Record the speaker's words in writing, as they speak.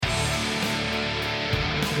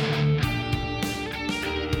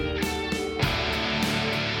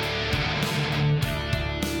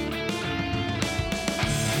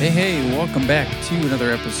Hey, welcome back to another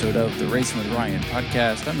episode of the Racing with Ryan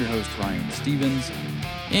podcast. I'm your host, Ryan Stevens,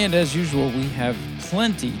 and as usual, we have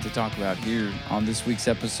plenty to talk about here on this week's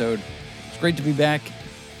episode. It's great to be back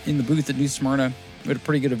in the booth at New Smyrna. We had a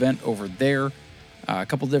pretty good event over there. A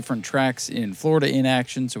couple different tracks in Florida in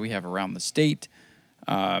action, so we have around the state.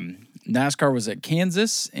 NASCAR was at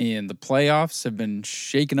Kansas, and the playoffs have been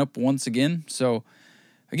shaken up once again. So,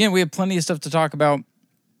 again, we have plenty of stuff to talk about.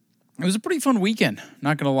 It was a pretty fun weekend,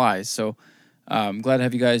 not going to lie. So I'm glad to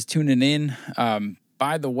have you guys tuning in.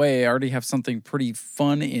 By the way, I already have something pretty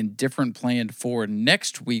fun and different planned for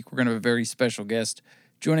next week. We're going to have a very special guest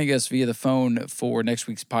joining us via the phone for next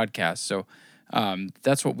week's podcast. So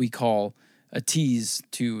that's what we call a tease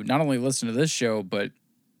to not only listen to this show, but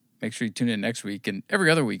make sure you tune in next week and every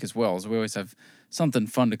other week as well, as we always have something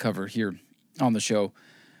fun to cover here on the show.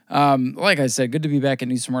 Like I said, good to be back in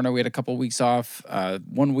New Smyrna. We had a couple weeks off,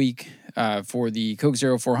 1 week for the Coke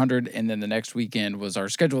Zero 400, and then the next weekend was our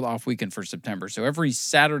scheduled off weekend for September. So every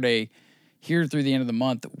Saturday here through the end of the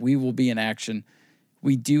month, we will be in action.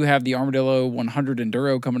 We do have the Armadillo 100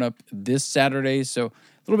 Enduro coming up this Saturday, so a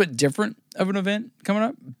little bit different of an event coming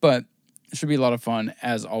up, but it should be a lot of fun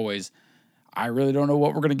as always. I really don't know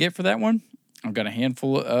what we're going to get for that one. I've got a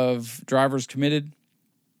handful of drivers committed.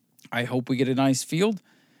 I hope we get a nice field.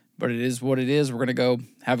 But it is what it is. We're going to go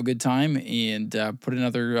have a good time and put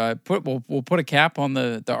another we'll put a cap on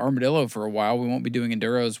the Armadillo for a while. We won't be doing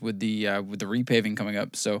enduros with the repaving coming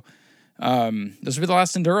up. So this will be the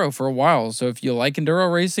last enduro for a while. So if you like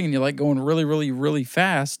enduro racing and you like going really, really, really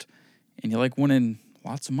fast and you like winning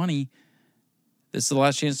lots of money, this is the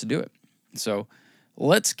last chance to do it. So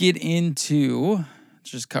let's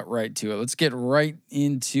just cut right to it. Let's get right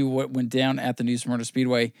into what went down at the New Smyrna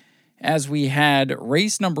Speedway, as we had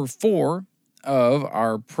race number 4 of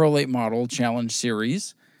our Pro Late Model Challenge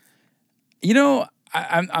Series. You know,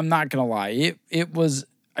 I'm not going to lie. It was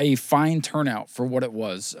a fine turnout for what it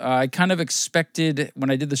was. I kind of expected, when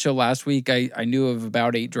I did the show last week, I knew of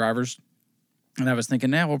about 8 drivers. And I was thinking,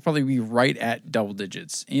 we'll probably be right at double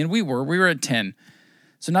digits. And we were at 10.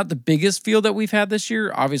 So not the biggest field that we've had this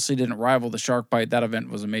year. Obviously didn't rival the Shark Bite. That event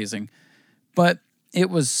was amazing. But it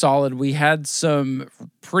was solid. We had some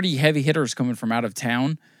pretty heavy hitters coming from out of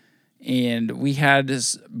town, and we had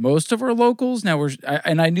most of our locals. Now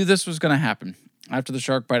I knew this was going to happen after the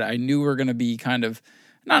Shark Bite. I knew we were going to be kind of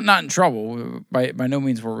not in trouble. By no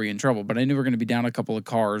means were we in trouble, but I knew we were going to be down a couple of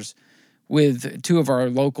cars with 2 of our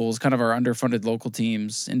locals, kind of our underfunded local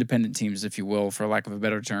teams, independent teams, if you will, for lack of a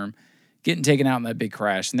better term, getting taken out in that big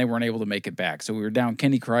crash, and they weren't able to make it back. So we were down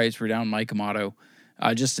Kenny Kreitz, we were down Mike Amato,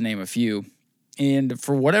 just to name a few. And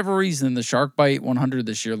for whatever reason, the Shark Bite 100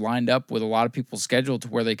 this year lined up with a lot of people scheduled to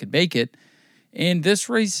where they could make it. And this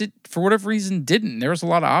race, it, for whatever reason, didn't. There was a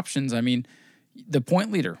lot of options. I mean, the point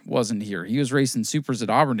leader wasn't here. He was racing supers at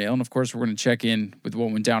Auburdale. And, of course, we're going to check in with what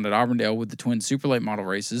went down at Auburdale with the twin super late model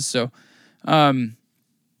races. So,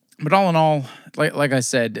 but all in all, like I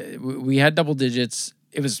said, we had double digits.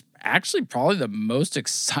 It was actually probably the most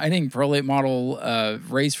exciting pro late model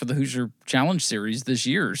race for the Hoosier Challenge Series this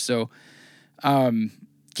year. So,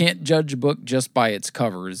 can't judge a book just by its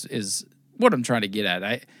cover is what I'm trying to get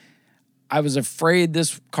at. I was afraid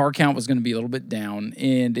this car count was going to be a little bit down,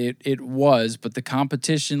 and it was, but the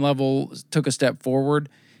competition level took a step forward,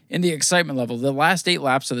 and the excitement level. The last 8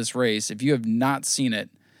 laps of this race, if you have not seen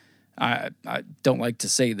it, I don't like to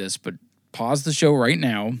say this, but pause the show right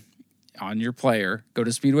now on your player, go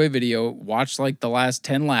to Speedway Video, watch like the last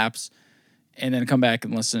 10 laps, and then come back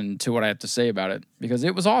and listen to what I have to say about it, because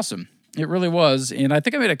it was awesome. It really was. And I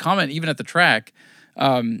think I made a comment even at the track.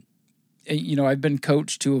 I've been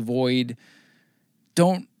coached to avoid,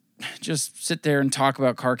 don't just sit there and talk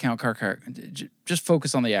about car count. Just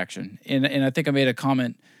focus on the action. And I think I made a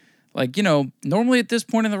comment like, normally at this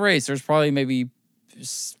point in the race, there's probably maybe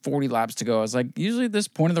 40 laps to go. I was like, usually at this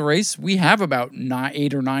point of the race, we have about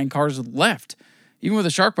 8 or 9 cars left. Even with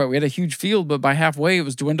the Shark Bite, we had a huge field, but by halfway, it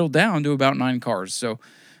was dwindled down to about 9 cars. So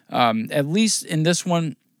at least in this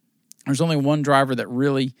one, there's only one driver that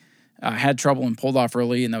really had trouble and pulled off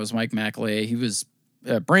early, and that was Mike McAleay. He was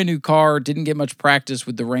a brand new car, didn't get much practice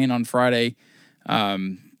with the rain on Friday.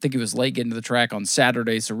 I think he was late getting to the track on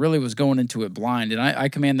Saturday, so really was going into it blind. And I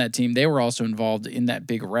commend that team. They were also involved in that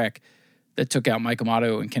big wreck that took out Mike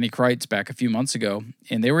Amato and Kenny Kreitz back a few months ago,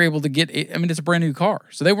 and they were able to get it's a brand new car,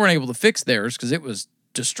 so they weren't able to fix theirs because it was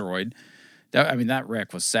destroyed. That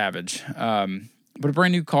wreck was savage. But a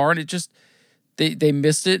brand new car, and it just... They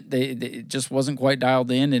missed it. It just wasn't quite dialed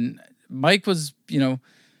in. And Mike was,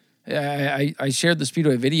 I shared the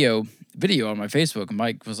Speedway video on my Facebook, and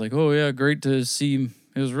Mike was like, "Oh yeah, great to see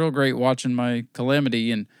It was real great watching my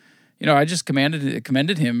Calamity, and I just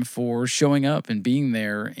commended him for showing up and being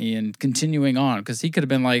there and continuing on, because he could have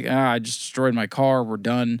been like, I just destroyed my car, we're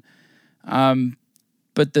done.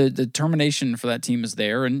 But the determination for that team is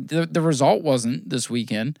there, and the result wasn't this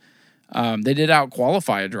weekend. They did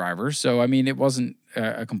out-qualify a driver, so, it wasn't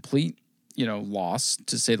a complete, loss,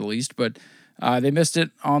 to say the least, but they missed it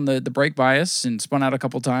on the brake bias and spun out a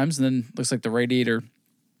couple times, and then looks like the radiator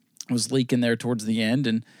was leaking there towards the end,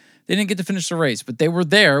 and they didn't get to finish the race, but they were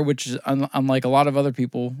there, which is unlike a lot of other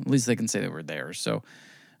people, at least they can say they were there. So,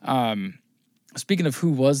 speaking of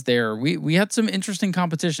who was there, we had some interesting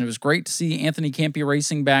competition. It was great to see Anthony Campy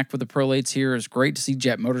Racing back with the Prolates here. It was great to see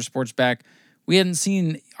Jett Motorsports back. We hadn't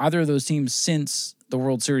seen either of those teams since the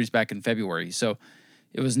World Series back in February. So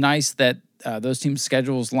it was nice that those teams'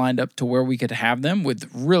 schedules lined up to where we could have them with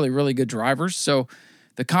really, really good drivers. So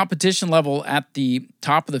the competition level at the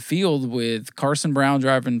top of the field, with Carson Brown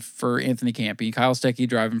driving for Anthony Campy, Kyle Stecky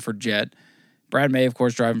driving for Jett, Brad May, of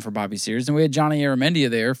course, driving for Bobby Sears. And we had Johnny Aramendia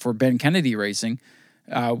there for Ben Kennedy Racing,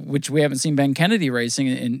 which we haven't seen Ben Kennedy Racing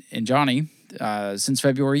in Johnny since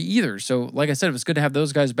February either. So, like I said, it was good to have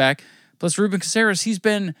those guys back. Plus, Ruben Caceres, he's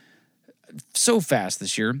been so fast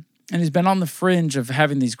this year, and he's been on the fringe of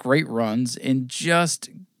having these great runs and just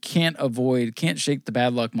can't shake the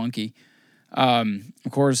bad luck monkey.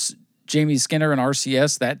 Of course, Jamie Skinner and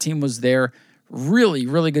RCS, that team was there. Really,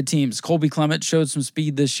 really good teams. Colby Clement showed some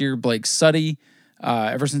speed this year. Blake Suddy,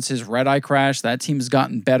 ever since his red-eye crash, that team has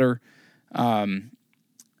gotten better.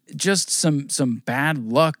 Just some bad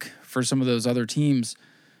luck for some of those other teams.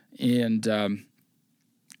 And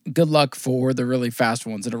good luck for the really fast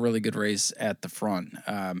ones in a really good race at the front.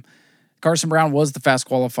 Carson Brown was the fast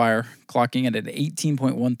qualifier, clocking it at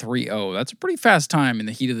 18.130. That's a pretty fast time in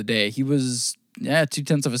the heat of the day. He was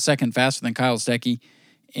 0.2 of a second faster than Kyle Stecky,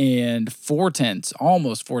 and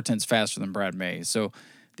almost 0.4 faster than Brad May. So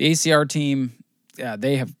the ACR team,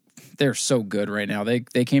 they're so good right now.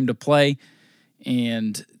 They came to play,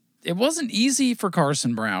 and it wasn't easy for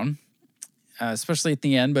Carson Brown, especially at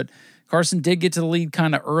the end, but Carson did get to the lead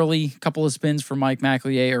kind of early. A couple of spins for Mike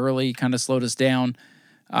McLeay early, kind of slowed us down.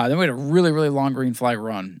 Then we had a really, really long green flag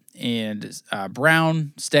run, and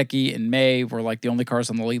Brown, Stecky, and May were like the only cars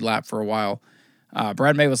on the lead lap for a while.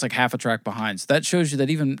 Brad May was like half a track behind. So that shows you that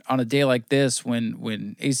even on a day like this, when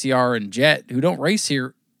ACR and Jett, who don't race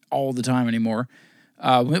here all the time anymore,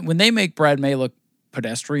 when they make Brad May look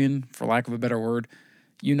pedestrian, for lack of a better word,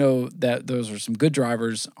 you know that those are some good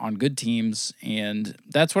drivers on good teams, and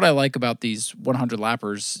that's what I like about these 100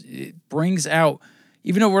 lappers. It brings out,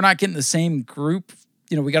 even though we're not getting the same group,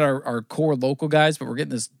 we got our core local guys, but we're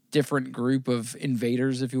getting this different group of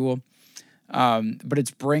invaders, if you will. But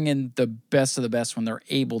it's bringing the best of the best when they're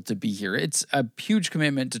able to be here. It's a huge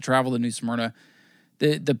commitment to travel to New Smyrna.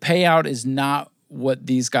 The payout is not what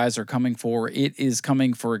these guys are coming for. It is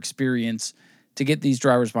coming for experience to get these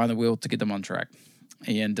drivers behind the wheel, to get them on track.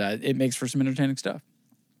 And it makes for some entertaining stuff.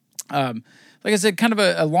 Like I said, kind of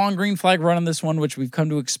a long green flag run on this one, which we've come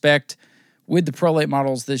to expect with the Prolate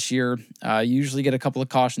models this year. You usually get a couple of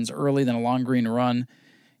cautions early, then a long green run.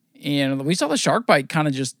 And we saw the shark bite kind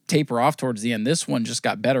of just taper off towards the end. This one just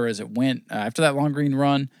got better as it went. After that long green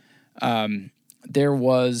run, there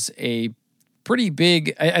was a pretty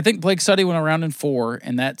big, I think Blake Suddy went around in 4,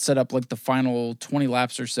 and that set up like the final 20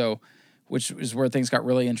 laps or so, which is where things got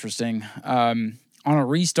really interesting. On a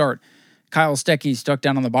restart, Kyle Stecky stuck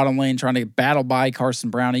down on the bottom lane trying to battle by Carson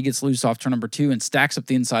Brown. He gets loose off turn number 2 and stacks up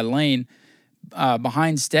the inside lane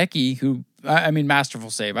behind Stecky, who,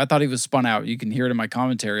 masterful save. I thought he was spun out. You can hear it in my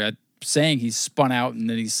commentary. I'm saying he's spun out, and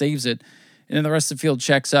then he saves it. And then the rest of the field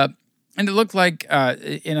checks up. And it looked like,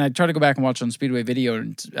 and I tried to go back and watch on Speedway video,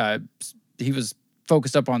 and he was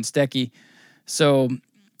focused up on Stecky. So,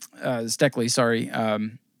 Steckley,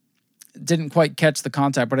 didn't quite catch the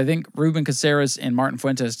contact, but I think Ruben Caceres and Martin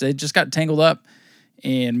Fuentes, they just got tangled up,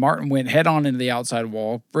 and Martin went head on into the outside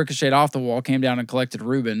wall, ricocheted off the wall, came down and collected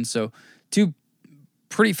Ruben. So 2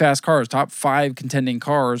 pretty fast cars, top 5 contending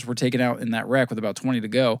cars, were taken out in that wreck with about 20 to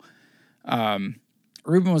go.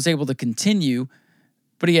 Ruben was able to continue,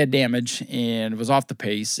 but he had damage and was off the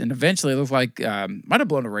pace, and eventually it looked like might have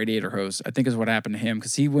blown a radiator hose, I think is what happened to him,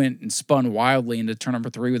 because he went and spun wildly into turn number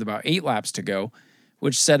 3 with about 8 laps to go,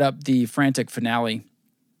 which set up the frantic finale.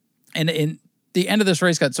 And the end of this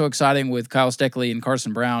race got so exciting with Kyle Steckley and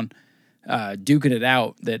Carson Brown duking it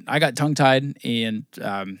out that I got tongue-tied and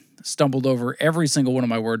stumbled over every single one of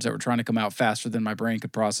my words that were trying to come out faster than my brain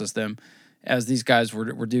could process them as these guys were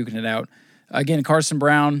duking it out. Again, Carson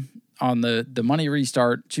Brown on the money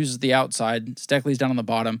restart chooses the outside. Steckley's down on the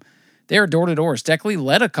bottom. they were door to door. Steckley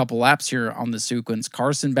led a couple laps here on the sequence.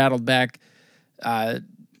 Carson battled back.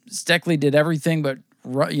 Steckley did everything but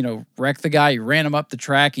wreck the guy. He ran him up the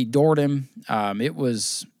track. He doored him. It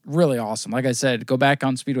was really awesome. Like I said, go back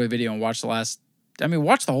on Speedway Video and watch watch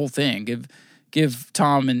the whole thing. Give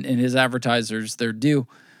Tom and his advertisers their due.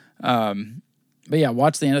 But yeah,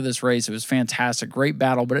 watch the end of this race. It was fantastic. Great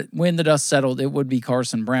battle. But when the dust settled, it would be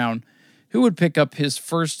Carson Brown who would pick up his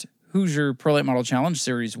first Hoosier Pro Late Model Challenge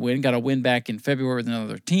Series win. Got a win back in February with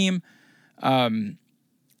another team. I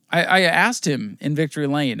asked him in Victory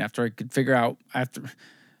Lane after I could figure out, after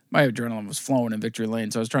my adrenaline was flowing in Victory Lane,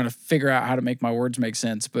 so I was trying to figure out how to make my words make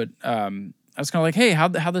sense. But I was kind of like, hey,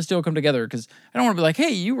 how'd this deal come together? Because I don't want to be like,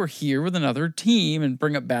 hey, you were here with another team and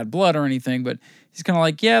bring up bad blood or anything. But he's kind of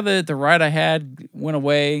like, yeah, the ride I had went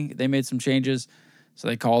away. They made some changes. So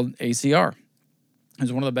they called ACR.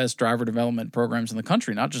 It's one of the best driver development programs in the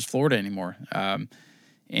country, not just Florida anymore.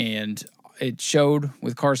 And it showed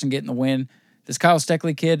with Carson getting the win. This Kyle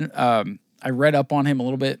Steckley kid, I read up on him a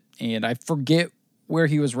little bit, and I forget where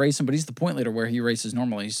he was racing, but he's the point leader where he races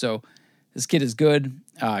normally. So this kid is good.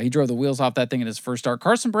 He drove the wheels off that thing in his first start.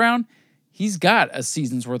 Carson Brown, he's got a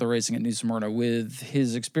season's worth of racing at New Smyrna with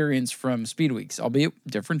his experience from Speed Weeks, albeit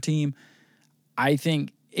different team. I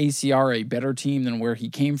think ACR a better team than where he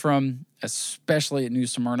came from, especially at New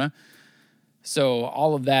Smyrna. So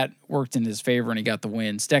all of that worked in his favor, and he got the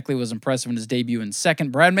win. Steckley was impressive in his debut in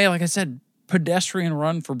second. Brad May, like I said, pedestrian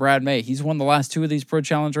run for Brad May. He's won the last two of these Pro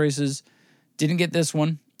Challenge races. Didn't get this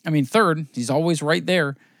one. I mean, third. He's always right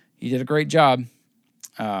there. He did a great job.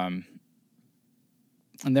 And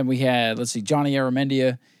then we had, Johnny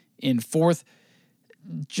Aramendia in fourth.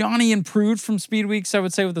 Johnny improved from Speed Weeks, I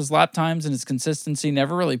would say, with his lap times and his consistency.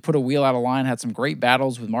 Never really put a wheel out of line. Had some great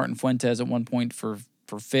battles with Martin Fuentes at one point for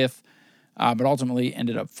fifth, but ultimately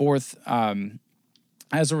ended up fourth.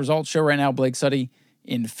 As a result, show right now, Blake Suddy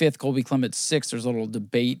in fifth, Colby Clements sixth. There's a little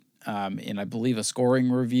debate in, I believe, a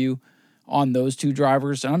scoring review on those two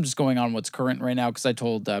drivers. And I'm just going on what's current right now because I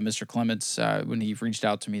told Mr. Clements when he reached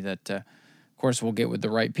out to me that, of course, we'll get with the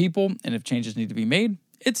right people. And if changes need to be made,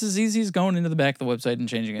 it's as easy as going into the back of the website and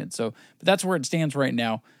changing it. So, but that's where it stands right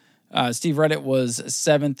now. Steve Redditt was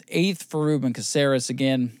seventh, eighth for Ruben Caceres.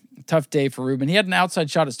 Again, tough day for Ruben. He had an outside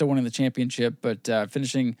shot at still winning the championship, but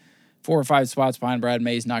finishing 4 or 5 spots behind Brad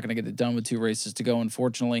May is not going to get it done with 2 races to go,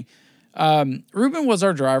 unfortunately. Ruben was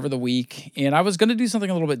our driver of the week, and I was going to do something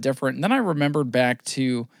a little bit different. And then I remembered back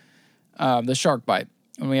to the shark bite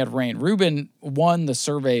when we had rain. Ruben won the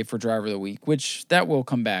survey for driver of the week, which that will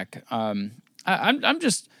come back. I'm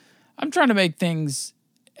trying to make things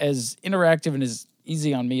as interactive and as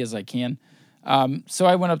easy on me as I can. So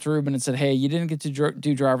I went up to Ruben and said, hey, you didn't get to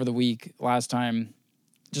do driver of the week last time.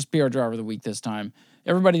 Just be our driver of the week this time.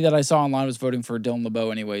 Everybody that I saw online was voting for Dylan LeBeau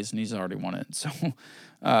anyways, and he's already won it. So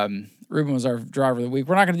Ruben was our driver of the week.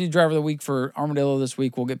 We're not going to do driver of the week for Armadillo this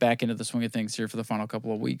week. We'll get back into the swing of things here for the final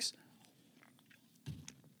couple of weeks.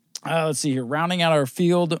 Let's see here. Rounding out our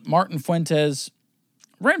field, Martin Fuentes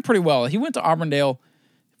ran pretty well. He went to Auburndale,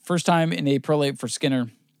 first time in a Pro Late for Skinner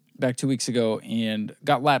back 2 weeks ago, and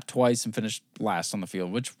got lapped twice and finished last on the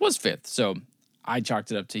field, which was fifth. So I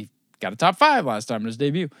chalked it up to he got a top 5 last time in his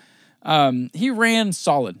debut. He ran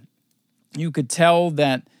solid. You could tell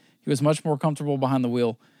that he was much more comfortable behind the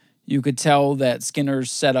wheel. You could tell that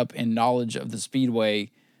Skinner's setup and knowledge of the Speedway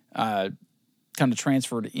kind of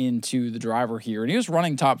transferred into the driver here. And he was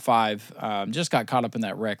running top 5, just got caught up in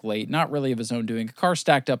that wreck late. Not really of his own doing. A car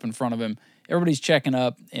stacked up in front of him. Everybody's checking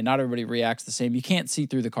up, and not everybody reacts the same. You can't see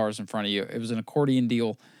through the cars in front of you. It was an accordion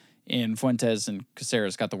deal, and Fuentes and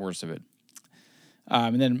Caceres got the worst of it.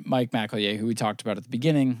 And then Mike McEllier, who we talked about at the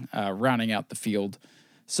beginning, rounding out the field.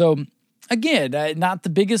 So, again, not the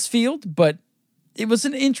biggest field, but it was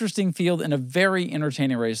an interesting field and a very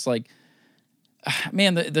entertaining race. Like,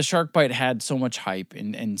 man, the shark bite had so much hype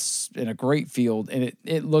and a great field, and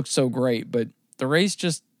it looked so great. But the race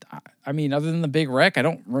just, I mean, other than the big wreck, I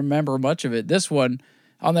don't remember much of it. This one,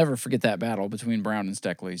 I'll never forget that battle between Brown and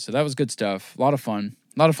Steckley. So that was good stuff. A lot of fun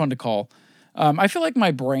to call. I feel like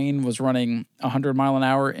my brain was running 100 mile an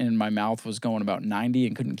hour and my mouth was going about 90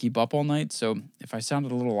 and couldn't keep up all night. So if I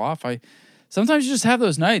sounded a little off, sometimes you just have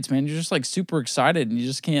those nights, man. You're just like super excited and you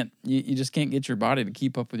just can't get your body to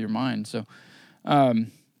keep up with your mind. So I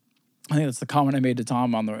think that's the comment I made to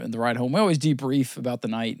Tom on the ride home. We always debrief about the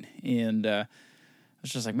night, and I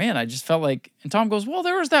was just like, man, I just felt like, and Tom goes, well,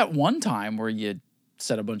 there was that one time where you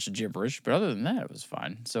said a bunch of gibberish, but other than that, it was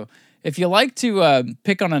fine. So if you like to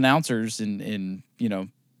pick on announcers and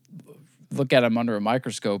look at them under a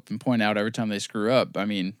microscope and point out every time they screw up, I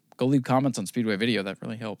mean, go leave comments on Speedway Video. That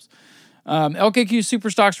really helps. LKQ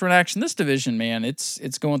Superstocks for an action. This division, man,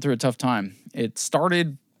 it's going through a tough time. It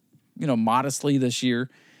started, modestly this year,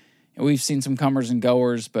 and we've seen some comers and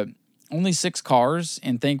goers, but only 6 cars,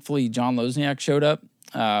 and thankfully John Lozniak showed up.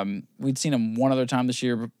 We'd seen him one other time this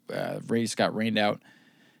year, but race got rained out.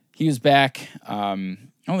 He was back,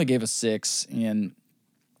 only gave us 6, and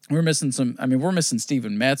we're missing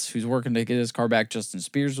Steven Metz, who's working to get his car back. Justin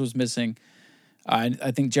Spears was missing.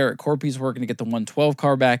 I think Jarrett Corpy's working to get the 112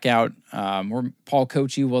 car back out. Paul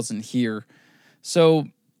Coachy wasn't here. So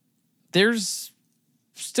there's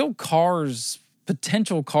still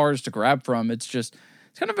potential cars to grab from. It's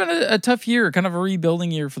kind of been a tough year, kind of a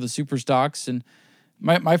rebuilding year for the Superstocks. And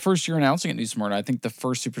my first year announcing at New Smyrna, I think the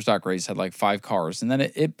first Superstock race had like 5 cars, and then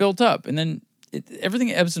it built up, and then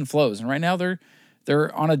everything ebbs and flows. And right now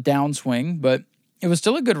they're on a downswing, but it was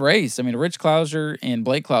still a good race. I mean, Rich Clouser and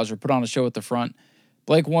Blake Clouser put on a show at the front.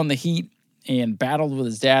 Blake won the heat and battled with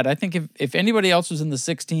his dad. I think if anybody else was in the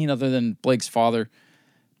 16 other than Blake's father,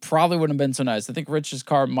 probably wouldn't have been so nice. I think Rich's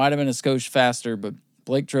car might have been a skosh faster, but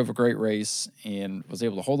Blake drove a great race and was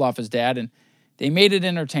able to hold off his dad, and they made it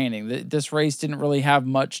entertaining. This race didn't really have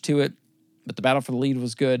much to it, but the battle for the lead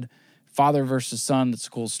was good. Father versus son, that's a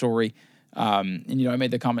cool story. And, I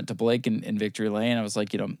made the comment to Blake in Victory Lane. I was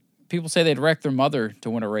like, people say they'd wreck their mother to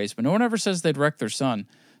win a race, but no one ever says they'd wreck their son.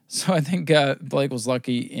 So I think Blake was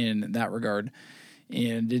lucky in that regard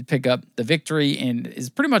and did pick up the victory and is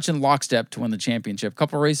pretty much in lockstep to win the championship.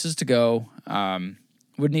 Couple races to go.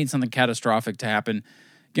 Would need something catastrophic to happen.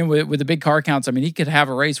 Again, with the big car counts, I mean, he could have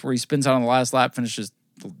a race where he spins out on the last lap, finishes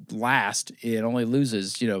last, and only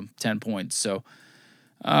loses, 10 points. So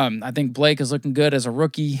I think Blake is looking good as a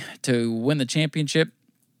rookie to win the championship.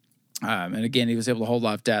 And again, he was able to hold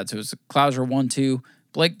off dad. So it was Clouser 1-2,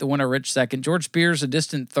 Blake the winner, Rich second. George Spears a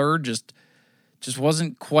distant third, just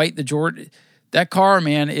wasn't quite the George. That car,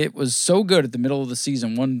 man, it was so good at the middle of the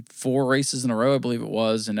season. Won 4 races in a row, I believe it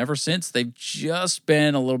was. And ever since, they've just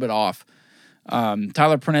been a little bit off.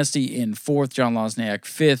 Tyler Prenesti in 4th, John Lozniak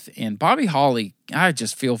 5th, and Bobby Hawley, I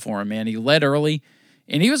just feel for him, man. He led early,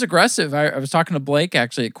 and he was aggressive. I was talking to Blake,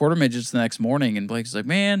 actually, at Quarter Midgets the next morning, and Blake's like,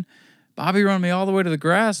 man, Bobby run me all the way to the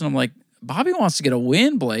grass. And I'm like, Bobby wants to get a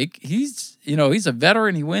win, Blake. He's a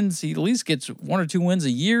veteran. He wins. He at least gets 1 or 2 wins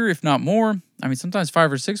a year, if not more. I mean, sometimes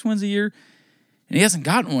 5 or 6 wins a year, and he hasn't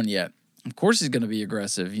gotten one yet. Of course he's going to be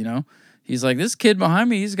aggressive, He's like, this kid behind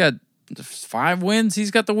me, he's got 5 wins.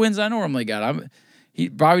 He's got the wins I normally got.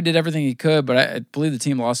 Bobby did everything he could, but I believe the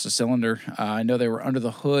team lost a cylinder. I know they were under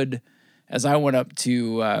the hood as I went up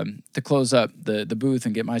to close up the booth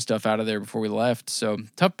and get my stuff out of there before we left. So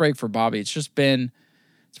tough break for Bobby. It's been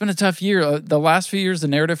a tough year. The last few years, the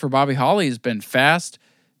narrative for Bobby Hawley has been fast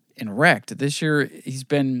and wrecked. This year, he's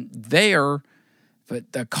been there,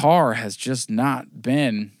 but the car has just not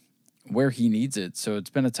been where he needs it. So it's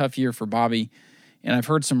been a tough year for Bobby. And I've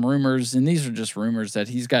heard some rumors, and these are just rumors, that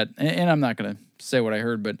he's got, and I'm not going to say what I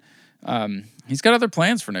heard, but he's got other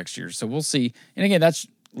plans for next year. So we'll see. And again, that's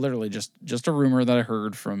literally just a rumor that I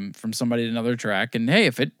heard from somebody at another track. And hey,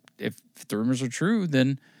 if the rumors are true,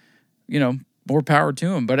 then, more power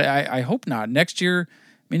to him. But I hope not. Next year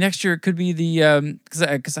it could be the,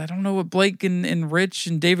 because I don't know what Blake and Rich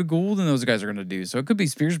and David Gould and those guys are going to do. So it could be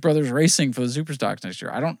Spears Brothers Racing for the Superstocks next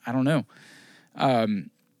year. I don't know.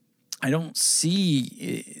 I don't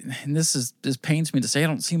see, and this pains me to say, I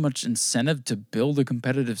don't see much incentive to build a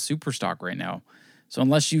competitive Superstock right now. So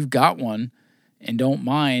unless you've got one and don't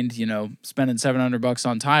mind, spending $700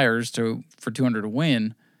 on tires for 200 to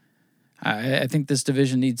win, I think this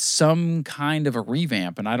division needs some kind of a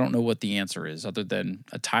revamp, and I don't know what the answer is other than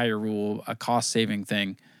a tire rule, a cost-saving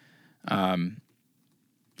thing. I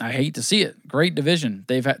hate to see it. Great division.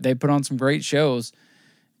 They put on some great shows.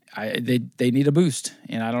 They need a boost,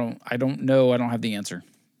 and I don't know. I don't have the answer.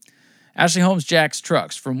 Ashley Holmes Jack's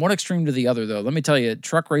Trucks. From one extreme to the other, though, let me tell you,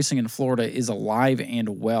 truck racing in Florida is alive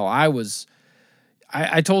and well.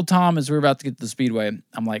 I told Tom as we were about to get to the Speedway,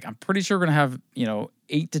 I'm like, I'm pretty sure we're going to have,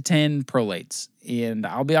 8 to 10 prolates, and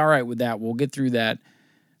I'll be all right with that. We'll get through that.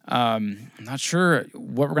 I'm not sure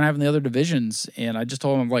what we're going to have in the other divisions, and I just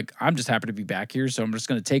told him, I'm just happy to be back here, so I'm just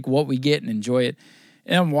going to take what we get and enjoy it.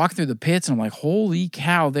 And I'm walking through the pits, and I'm like, holy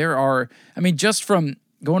cow, just from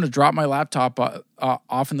going to drop my laptop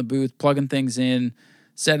off in the booth, plugging things in,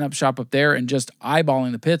 setting up shop up there, and just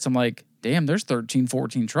eyeballing the pits, I'm like, damn, there's 13,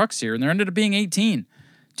 14 trucks here, and there ended up being 18.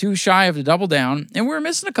 2 shy of the double down, and we were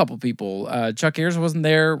missing a couple people. Chuck Ayers wasn't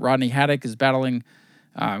there. Rodney Haddock is battling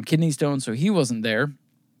kidney stones, so he wasn't there.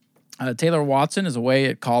 Taylor Watson is away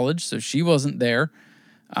at college, so she wasn't there.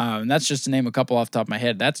 And that's just to name a couple off the top of my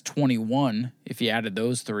head. That's 21 if you added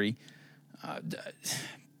those 3.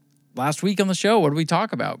 last week on the show, what did we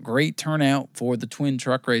talk about? Great turnout for the twin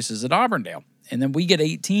truck races at Auburndale. And then we get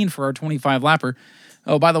 18 for our 25-lapper.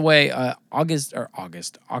 Oh, by the way, October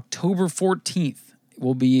 14th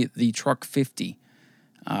will be the truck 50.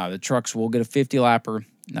 The trucks will get a 50-lapper.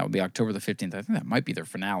 And that will be October the 15th. I think that might be their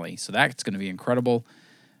finale. So that's going to be incredible.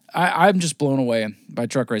 I'm just blown away by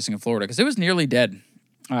truck racing in Florida because it was nearly dead.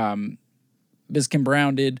 Biskin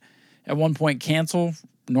Brown did at one point cancel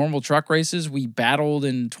normal truck races. We battled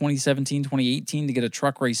in 2017, 2018 to get a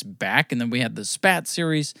truck race back, and then we had the SPAT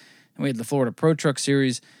series, and we had the Florida Pro Truck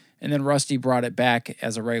Series, and then Rusty brought it back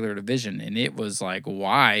as a regular division, and it was like,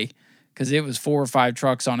 why? Because it was 4 or 5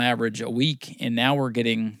 trucks on average a week, and now we're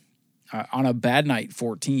getting, on a bad night,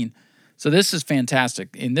 14. So this is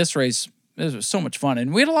fantastic. In this race, this was so much fun,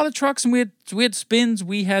 and we had a lot of trucks, and we had spins,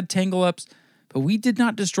 we had tangle ups, but we did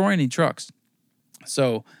not destroy any trucks.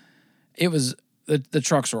 So it was the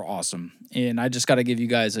trucks were awesome, and I just got to give you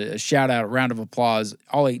guys a shout out, a round of applause,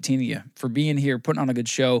 all 18 of you, for being here, putting on a good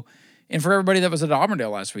show, and for everybody that was at Auburndale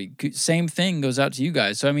last week. Same thing goes out to you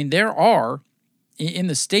guys. So I mean, there are in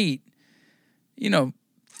the state,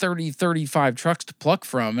 30, 35 trucks to pluck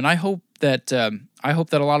from, and I hope that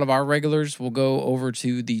a lot of our regulars will go over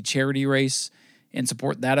to the charity race and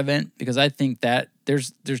support that event, because I think that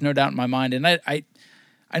there's no doubt in my mind, and I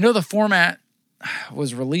know the format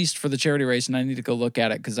was released for the charity race, and I need to go look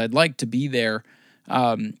at it because I'd like to be there,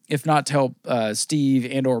 if not to help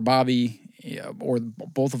Steve and or Bobby or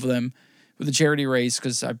both of them with the charity race,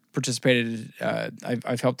 because I've participated.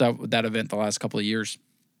 I've helped out with that event the last couple of years.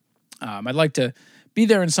 I'd like to be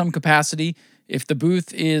there in some capacity. If the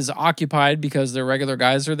booth is occupied because the regular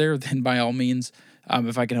guys are there, then by all means,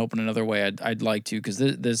 if I can help in another way, I'd like to, because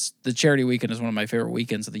the charity weekend is one of my favorite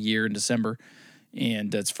weekends of the year in December.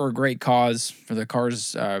 And it's for a great cause, for the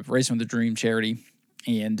Cars Racing with the Dream charity.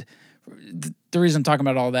 And the reason I'm talking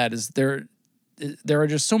about all that is there are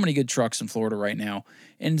just so many good trucks in Florida right now,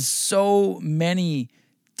 and so many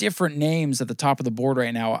different names at the top of the board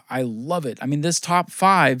right now. I love it. I mean, this top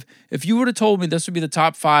 5, if you would have told me this would be the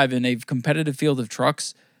top 5 in a competitive field of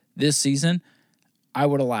trucks this season, I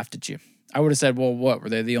would have laughed at you. I would have said, well, what, were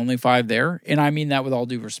they the only 5 there? And I mean that with all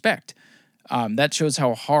due respect. That shows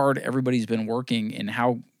how hard everybody's been working and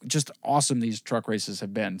how just awesome these truck races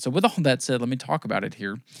have been. So with all that said, let me talk about it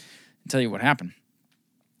here and tell you what happened.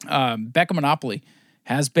 Becca Monopoly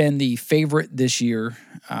has been the favorite this year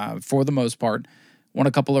for the most part. Won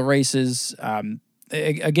a couple of races.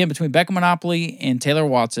 Again, between Becca Monopoly and Taylor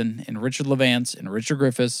Watson and Richard Levance and Richard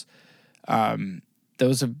Griffiths,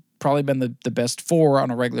 those have probably been the best 4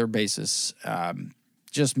 on a regular basis.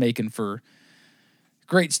 Just making for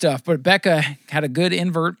great stuff. But Becca had a good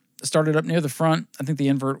invert, started up near the front. I think the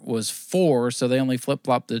invert was 4, so they only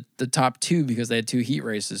flip-flopped the top 2 because they had 2 heat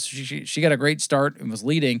races. She got a great start and was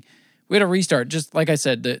leading. We had a restart. Just like I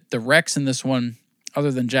said, the wrecks in this one, other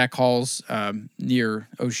than Jack Hall's near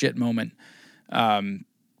oh shit moment, they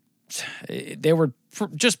were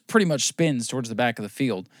just pretty much spins towards the back of the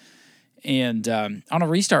field. And on a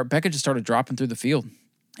restart, Becca just started dropping through the field.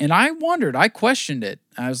 And I wondered, I questioned it.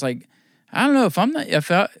 I was like, I don't know if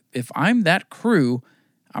I'm that crew,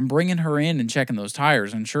 I'm bringing her in and checking those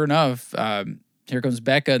tires. And sure enough, here comes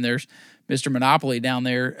Becca, and there's Mr. Monopoly down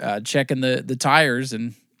there checking the tires.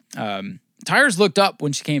 And tires looked up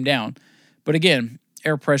when she came down. But again,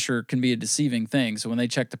 air pressure can be a deceiving thing. So when they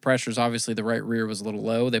checked the pressures, obviously the right rear was a little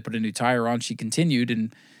low. They put a new tire on. She continued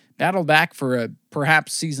and battled back for a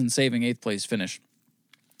perhaps season-saving 8th place finish.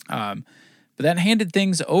 But that handed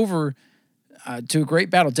things over to a great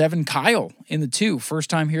battle. Devin Kyle in the 2, first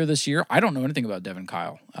time here this year. I don't know anything about Devin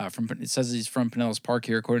Kyle. It says he's from Pinellas Park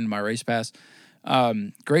here, according to my race pass.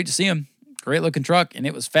 Great to see him. Great looking truck, and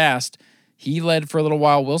it was fast. He led for a little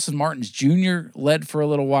while. Wilson Martins Jr. led for a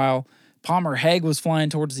little while. Palmer Haig was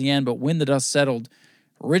flying towards the end, but when the dust settled,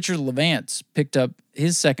 Richard Levance picked up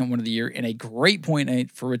his second win of the year in a great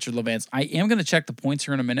 .8 for Richard Levance. I am going to check the points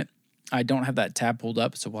here in a minute. I don't have that tab pulled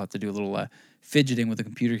up, so we'll have to do a little fidgeting with the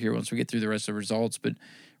computer here once we get through the rest of the results. But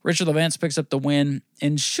Richard Levance picks up the win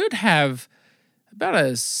and should have about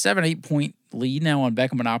a 7-8 point lead now on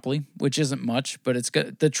Becca Monopoly, which isn't much, but it's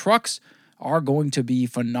good. The trucks are going to be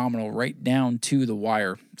phenomenal right down to the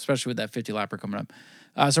wire, especially with that 50-lapper coming up.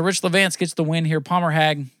 So Rich Levance gets the win here. Palmer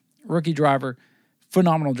Haig, rookie driver,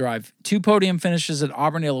 phenomenal drive. 2 podium finishes at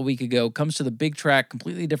Auburndale a week ago, comes to the big track,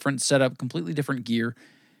 completely different setup, completely different gear,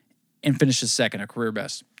 and finishes second, a career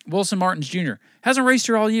best. Wilson Martins Jr. hasn't raced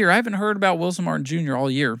here all year. I haven't heard about Wilson Martins Jr.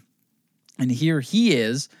 all year. And here he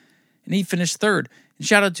is, and he finished third. And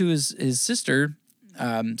shout out to his sister.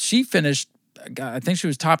 She finished, I think she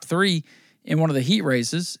was top 3 in one of the heat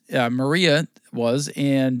races. Maria was,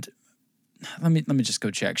 and let me just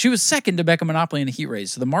go check. She was second to Becca Monopoly in a heat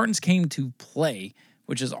race. So the Martins came to play,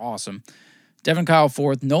 which is awesome. Devin Kyle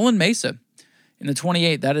fourth. Nolan Mesa in the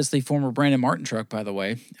 28. That is the former Brandon Martin truck, by the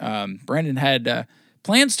way. Brandon had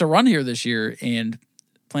plans to run here this year, and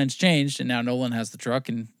plans changed, and now Nolan has the truck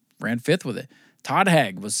and ran fifth with it. Todd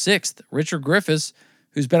Hagg was sixth. Richard Griffiths,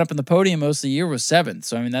 who's been up in the podium most of the year, was seventh.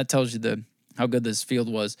 So, I mean, that tells you how good this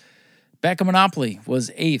field was. Becca Monopoly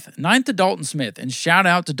was eighth. Ninth to Dalton Smith, and shout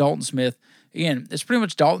out to Dalton Smith. Again, it's pretty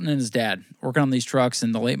much Dalton and his dad working on these trucks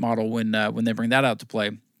in the late model when they bring that out to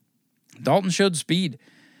play. Dalton showed speed,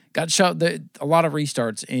 got shot a lot of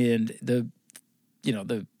restarts, and the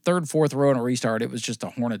third, fourth row in a restart, it was just a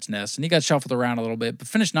hornet's nest, and he got shuffled around a little bit, but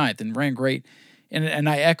finished ninth and ran great. And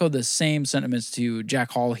I echo the same sentiments to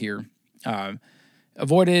Jack Hall here.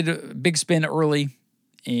 Avoided big spin early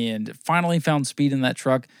and finally found speed in that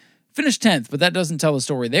truck. Finished 10th, but that doesn't tell the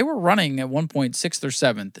story. They were running at one point 6th or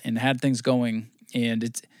 7th and had things going, and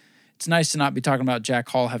it's nice to not be talking about Jack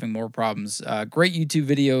Hall having more problems. Great YouTube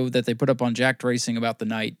video that they put up on Jacked Racing about the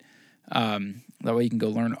night. That way you can go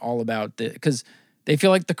learn all about it, because they feel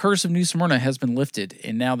like the curse of New Smyrna has been lifted,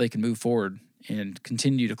 and now they can move forward and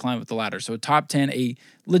continue to climb up the ladder. So a top 10, a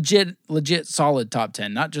legit solid top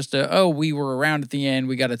 10, not just we were around at the end,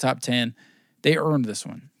 we got a top 10. They earned this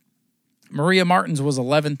one. Maria Martins was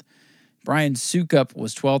 11th. Brian Sukup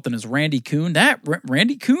was 12th, and his Randy Kuhn.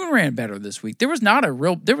 Randy Kuhn ran better this week. There was not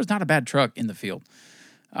a bad truck in the field.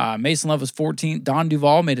 Mason Love was 14th. Don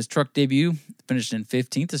Duvall made his truck debut, finished in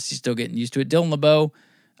 15th. He's still getting used to it. Dylan LeBeau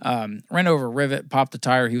ran over a rivet, popped the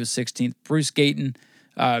tire. He was 16th. Bruce Gayton,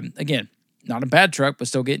 again, not a bad truck, but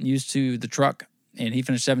still getting used to the truck, and he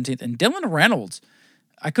finished 17th. And Dylan Reynolds,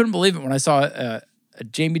 I couldn't believe it when I saw a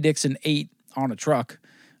Jamie Dixon 8 on a truck.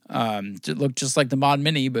 It looked just like the Mod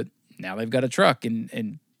Mini, but now they've got a truck,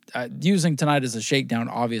 and using tonight as a shakedown,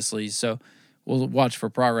 obviously, so we'll watch for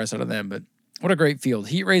progress out of them. But what a great field.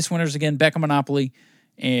 Heat race winners again, Becca Monopoly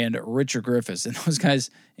and Richard Griffiths. And those guys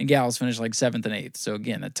and gals finished like 7th and 8th. So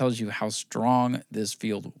again, that tells you how strong this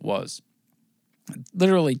field was.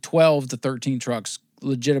 Literally 12 to 13 trucks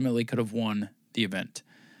legitimately could have won the event.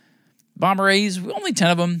 Bomber A's, only 10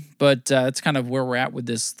 of them, but it's kind of where we're at with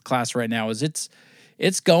this class right now. Is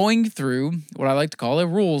it's going through what I like to call a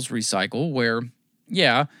rules recycle, where,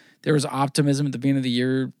 yeah, there was optimism at the beginning of the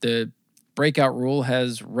year. The breakout rule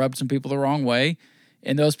has rubbed some people the wrong way,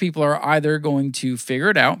 and those people are either going to figure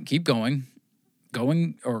it out, keep going,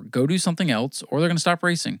 or go do something else, or they're going to stop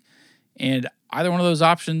racing. And either one of those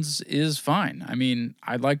options is fine. I mean,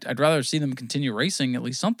 I'd rather see them continue racing, at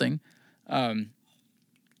least something. I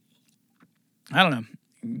don't know.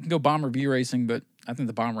 You can go Bomber B racing, but I think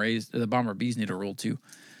the Bomber Bs need a rule too.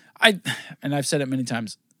 And I've said it many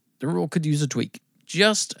times, the rule could use a tweak.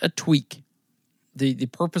 Just a tweak. The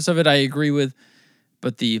purpose of it I agree with,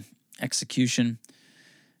 but the execution,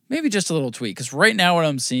 maybe just a little tweak. Because right now what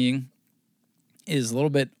I'm seeing is a little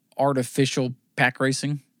bit artificial pack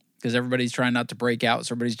racing, because everybody's trying not to break out,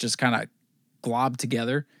 so everybody's just kind of globbed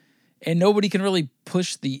together. And nobody can really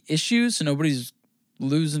push the issues, so nobody's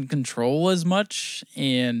losing control as much.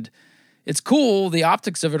 And it's cool. The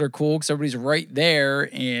optics of it are cool because everybody's right there,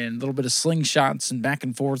 and a little bit of slingshots and back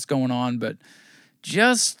and forths going on, but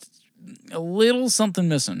just a little something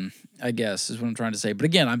missing, I guess, is what I'm trying to say. But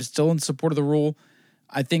again, I'm still in support of the rule.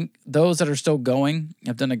 I think those that are still going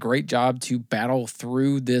have done a great job to battle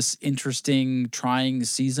through this interesting, trying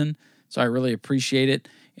season. So I really appreciate it.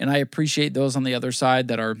 And I appreciate those on the other side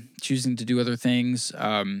that are choosing to do other things.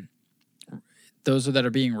 Those that are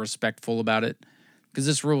being respectful about it. Because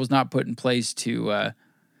this rule was not put in place to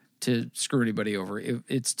screw anybody over.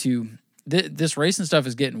 This racing stuff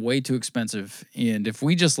is getting way too expensive, and if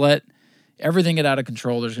we just let everything get out of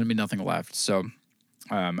control, there's going to be nothing left. So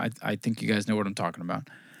I think you guys know what I'm talking about.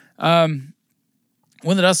 When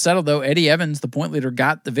the dust settled, though, Eddie Evans, the point leader,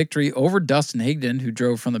 got the victory over Dustin Higdon, who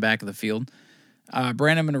drove from the back of the field.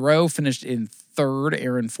 Brandon Monroe finished in third.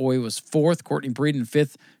 Aaron Foy was fourth. Courtney Breed in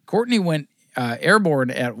fifth. Courtney went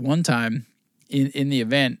airborne at one time in the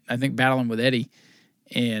event, I think battling with Eddie,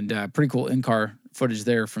 and pretty cool in-car footage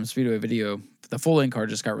there from Speedway Video. The full in-car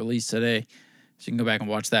just got released today, so you can go back and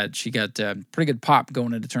watch that. She got pretty good pop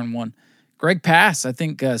going into turn one. Greg Pass, I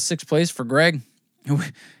think sixth place for Greg.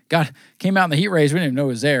 Came out in the heat race. We didn't even know he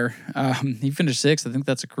was there. He finished sixth. I think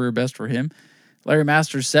that's a career best for him. Larry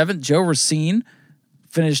Masters, seventh. Joe Racine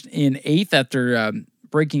finished in eighth after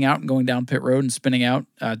breaking out and going down pit road and spinning out.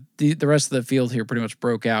 The rest of the field here pretty much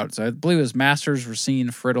broke out. So I believe it was Masters, Racine,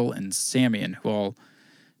 Friddle, and Samian who all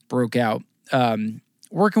broke out.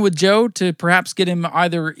 Working with Joe to perhaps get him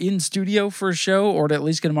either in studio for a show or to at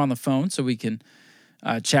least get him on the phone so we can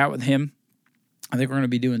chat with him. I think we're going to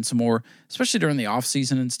be doing some more, especially during the off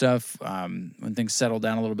season and stuff. When things settle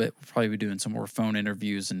down a little bit, we'll probably be doing some more phone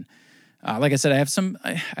interviews. And like I said, I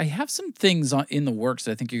have some things in the works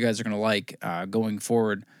that I think you guys are going to like going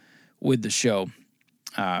forward with the show.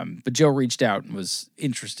 But Joe reached out and was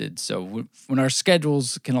interested. So when our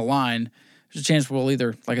schedules can align, there's a chance we'll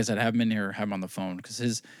either, like I said, have him in here or have him on the phone, because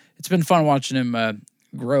it's been fun watching him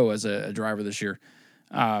grow as a driver this year.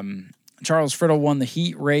 Charles Friddle won the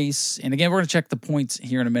heat race. And again, we're going to check the points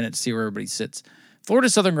here in a minute to see where everybody sits. Florida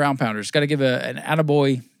Southern Ground Pounders. Got to give an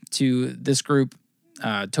attaboy to this group.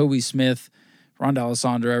 Toby Smith, Ron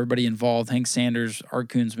D'Alessandro, everybody involved. Hank Sanders, Art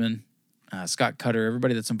Koonsman, Scott Cutter,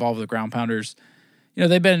 everybody that's involved with the Ground Pounders. You know,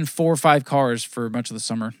 they've been in 4 or 5 cars for much of the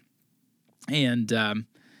summer. And,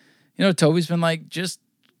 Toby's been like, just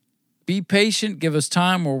be patient, give us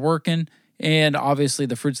time, we're working. And obviously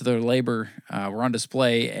the fruits of their labor were on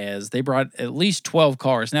display as they brought at least 12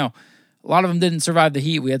 cars. Now, a lot of them didn't survive the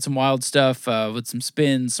heat. We had some wild stuff with some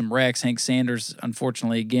spins, some wrecks. Hank Sanders,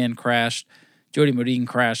 unfortunately, again, crashed. Jody Modine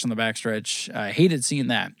crashed on the backstretch. I hated seeing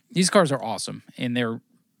that. These cars are awesome, and they're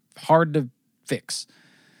hard to fix.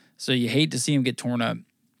 So you hate to see them get torn up.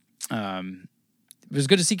 It was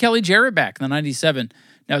good to see Kelly Jarrett back in the 97.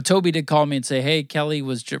 Now, Toby did call me and say, hey, Kelly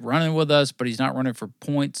was running with us, but he's not running for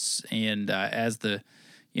points. And as the,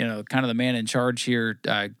 kind of the man in charge here,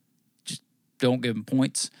 just don't give him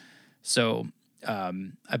points. So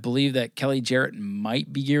I believe that Kelly Jarrett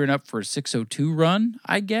might be gearing up for a 602 run,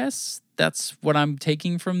 I guess. That's what I'm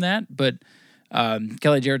taking from that. But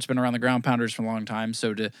Kelly Jarrett's been around the Ground Pounders for a long time.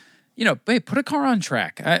 So to, hey, put a car on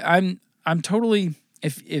track. I'm totally,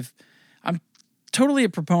 if I'm totally a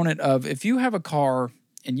proponent of, if you have a car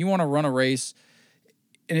and you want to run a race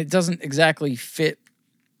and it doesn't exactly fit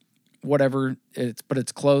whatever, but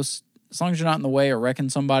it's close, as long as you're not in the way or wrecking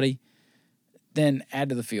somebody, then add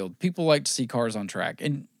to the field. People like to see cars on track.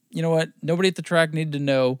 And you know what? Nobody at the track needed to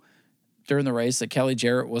know during the race that Kelly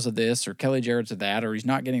Jarrett was a this or Kelly Jarrett's a that or he's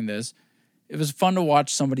not getting this. It was fun to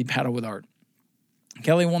watch somebody battle with Art.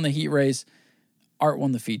 Kelly won the heat race. Art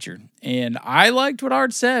won the feature. And I liked what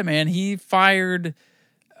Art said, man. He fired...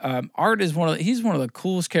 Art is he's one of the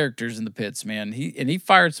coolest characters in the pits, man. He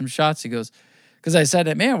fired some shots. He goes, because I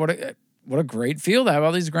said, man, what a great field to have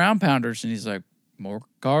all these Ground Pounders. And he's like, more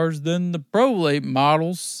cars than the Pro Late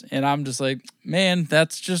models. And I'm just like, man,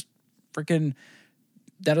 that's just freaking,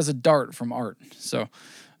 that is a dart from Art. So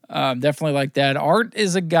definitely like that. Art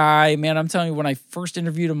is a guy, man, I'm telling you, when I first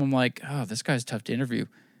interviewed him, I'm like, oh, this guy's tough to interview.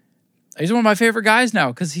 He's one of my favorite guys now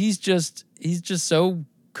because he's just so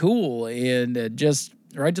cool and just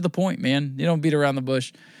right to the point, man. You don't beat around the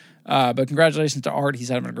bush. But congratulations to Art. He's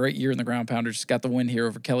having a great year in the Ground Pounders. He's got the win here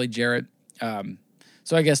over Kelly Jarrett.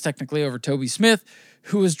 So I guess technically over Toby Smith,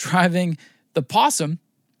 who was driving the Possum.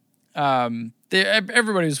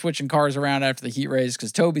 Everybody was switching cars around after the heat race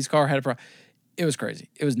because Toby's car had a problem. It was crazy.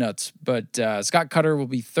 It was nuts. But Scott Cutter will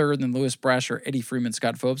be third, then Lewis Brasher, Eddie Freeman,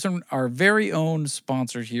 Scott Phillips, and our very own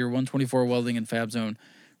sponsor here, 124 Welding and Fab Zone,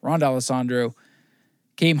 Ron D'Alessandro,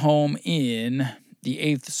 came home in the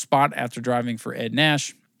 8th spot after driving for Ed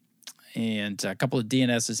Nash. And a couple of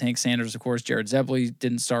DNSs, Hank Sanders, of course, Jared Zebley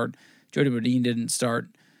didn't start. Jody Modine didn't start.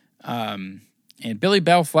 And Billy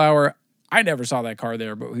Bellflower, I never saw that car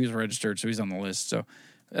there, but he was registered, so he's on the list. So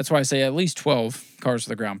that's why I say at least 12 cars for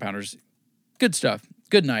the Ground Pounders. Good stuff.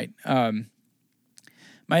 Good night.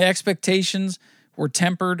 My expectations were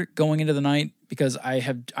tempered going into the night because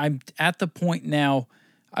I'm at the point now,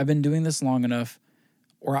 I've been doing this long enough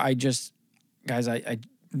where I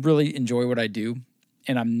really enjoy what I do.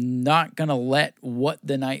 And I'm not going to let what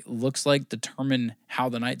the night looks like determine how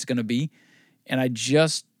the night's going to be. And I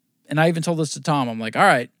even told this to Tom. I'm like, all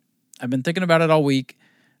right, I've been thinking about it all week.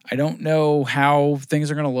 I don't know how things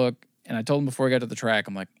are going to look. And I told him before I got to the track,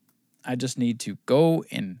 I'm like, I just need to go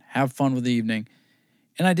and have fun with the evening.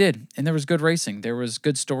 And I did. And there was good racing. There was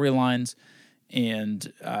good storylines.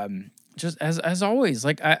 And just as always,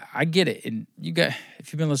 like I get it. And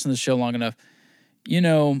if you've been listening to the show long enough,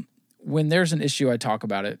 when there's an issue, I talk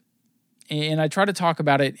about it. And I try to talk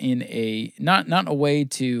about it in a, not a way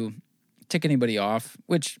to tick anybody off,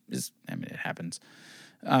 which is, it happens.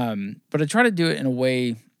 But I try to do it in a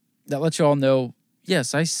way that lets you all know,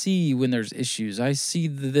 yes, I see when there's issues. I see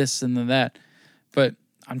the this and the that. But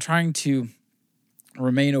I'm trying to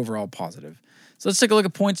remain overall positive. So let's take a look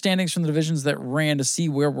at point standings from the divisions that ran to see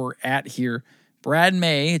where we're at here. Brad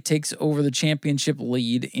May takes over the championship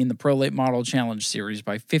lead in the Pro Late Model Challenge Series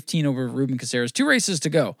by 15 over Ruben Caceres. 2 races to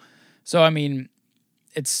go. So,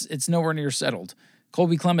 it's nowhere near settled.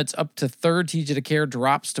 Colby Clements up to third. TJ DeCare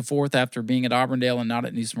drops to fourth after being at Auburndale and not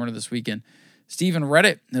at New Smyrna this weekend. Stephen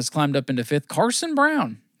Redditt has climbed up into fifth. Carson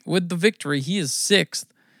Brown with the victory. He is sixth.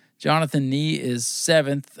 Jonathan Nee is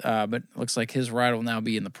seventh, but looks like his ride will now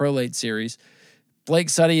be in the Pro Late Series. Blake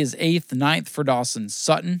Suddy is eighth. Ninth for Dawson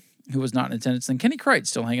Sutton, who was not in attendance. And Kenny Kright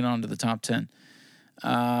still hanging on to the top 10.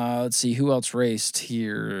 Let's see who else raced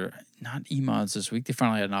here. Not E-Mods this week. They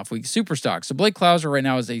finally had an off week. Superstock. So Blake Klauser right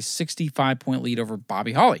now is a 65-point lead over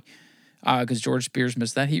Bobby Hawley because George Spears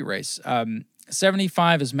missed that heat race.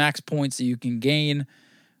 75 is max points that you can gain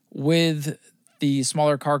with the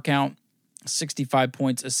smaller car count. 65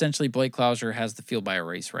 points. Essentially, Blake Klauser has the field by a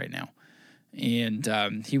race right now.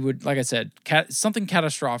 And he would, like I said, something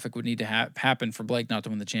catastrophic would need to happen for Blake not to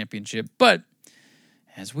win the championship. But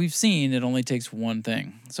as we've seen, it only takes one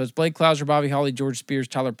thing. So it's Blake Klauser, Bobby Hawley, George Spears,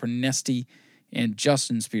 Tyler Pernesti, and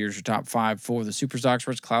Justin Spears, your top five for the Superstocks.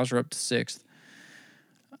 Where's Klauser up to sixth?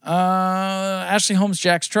 Ashley Holmes,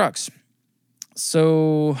 Jack's Trucks.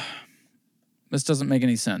 So this doesn't make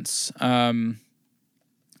any sense.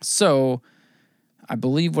 So I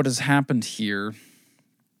believe what has happened here,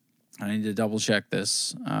 I need to double check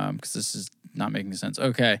this because this is not making sense.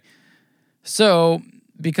 Okay. So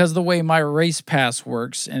because of the way my race pass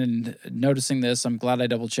works and noticing this, I'm glad I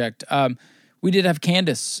double checked. We did have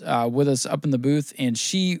Candace with us up in the booth, and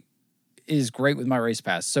she is great with my race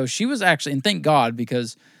pass. So she was actually, and thank God,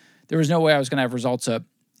 because there was no way I was going to have results up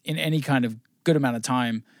in any kind of good amount of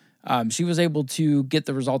time. She was able to get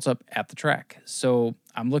the results up at the track. So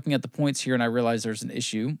I'm looking at the points here, and I realize there's an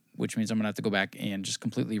issue, which means I'm going to have to go back and just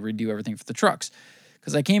completely redo everything for the trucks.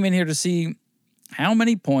 Because I came in here to see how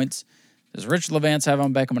many points does Richard Levance have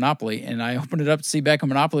on Beckham Monopoly, and I opened it up to see Beckham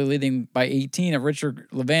Monopoly leading by 18, and Richard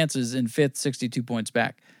Levance is in fifth, 62 points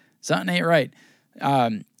back. Something ain't right.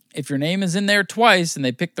 If your name is in there twice and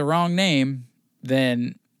they pick the wrong name,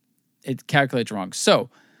 then it calculates wrong. So,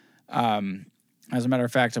 as a matter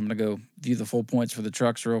of fact, I'm going to go view the full points for the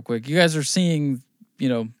trucks real quick. You guys are seeing,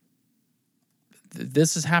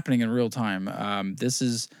 this is happening in real time. This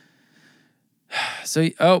is,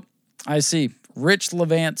 I see. Rich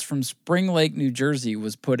Levance from Spring Lake, New Jersey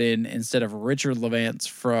was put in instead of Richard Levance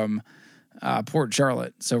from Port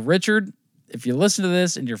Charlotte. So, Richard, if you listen to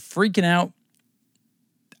this and you're freaking out,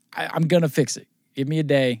 I'm going to fix it. Give me a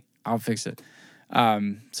day. I'll fix it.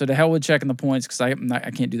 So to hell with checking the points because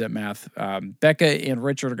I can't do that math. Becca and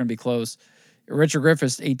Richard are going to be close. Richard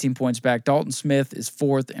Griffiths, 18 points back. Dalton Smith is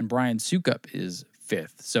fourth, and Brian Sukup is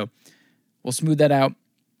fifth. So we'll smooth that out.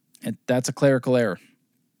 And that's a clerical error.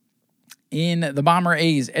 In the Bomber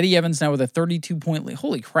A's, Eddie Evans now with a 32-point lead.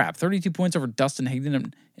 Holy crap, 32 points over Dustin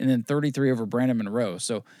Higdon and then 33 over Brandon Monroe.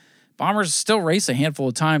 So Bombers still race a handful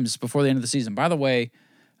of times before the end of the season. By the way,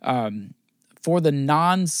 for the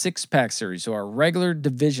non-six-pack series, so our regular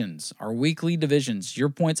divisions, our weekly divisions, your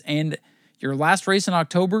points and your last race in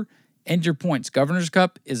October and your points. Governor's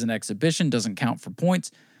Cup is an exhibition, doesn't count for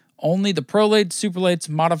points. Only the Pro Lates, Super Lates,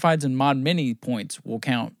 Modifieds, and Mod Mini points will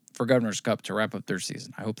count for Governor's Cup to wrap up their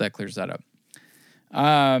season. I hope that clears that up.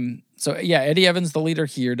 Eddie Evans, the leader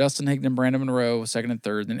here. Dustin Higdon, Brandon Monroe, second and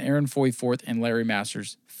third. Then Aaron Foy, fourth, and Larry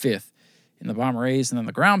Masters, fifth in the Bomber A's. And then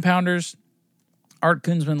the Ground Pounders, Art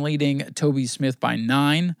Kunzman leading Toby Smith by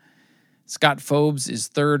 9. Scott Phobes is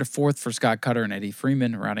third, fourth for Scott Cutter, and Eddie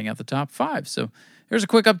Freeman rounding out the top 5. So there's a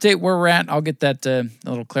quick update where we're at. I'll get that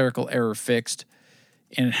little clerical error fixed.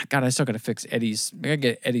 And God, I still got to fix Eddie's. I got to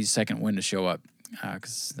get Eddie's second win to show up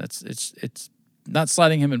because it's not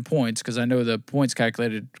sliding him in points because I know the points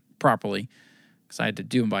calculated properly because I had to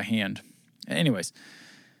do them by hand. Anyways,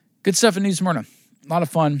 good stuff in New Smyrna. A lot of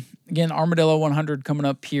fun. Again, Armadillo 100 coming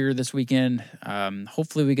up here this weekend.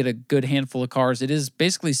 Hopefully we get a good handful of cars. It is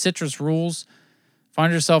basically Citrus rules.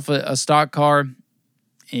 Find yourself a stock car.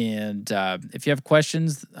 And if you have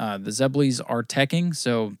questions, the Zebleys are teching,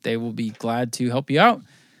 so they will be glad to help you out.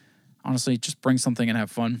 Honestly, just bring something and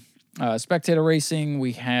have fun. Spectator racing,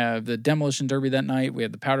 we have the Demolition Derby that night. We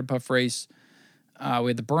have the Powder Puff race. We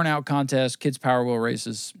have the Burnout contest, Kids Power Wheel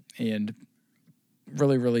races, and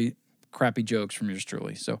really, really crappy jokes from yours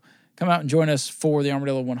truly. So come out and join us for the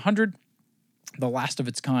Armadillo 100, the last of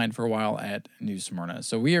its kind for a while at New Smyrna.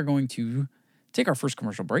 So we are going to take our first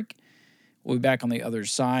commercial break. We'll be back on the other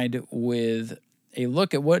side with a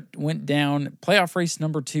look at what went down playoff race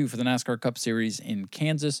number 2 for the NASCAR Cup Series in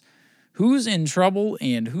Kansas. Who's in trouble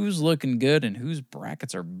and who's looking good and whose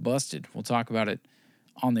brackets are busted. We'll talk about it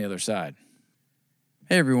on the other side.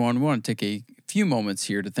 Hey everyone, we want to take a few moments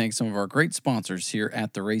here to thank some of our great sponsors here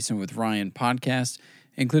at the Racing with Ryan podcast,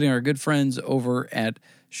 including our good friends over at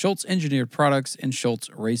Schultz Engineered Products and Schultz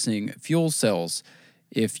Racing Fuel Cells.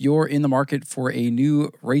 If you're in the market for a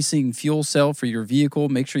new racing fuel cell for your vehicle,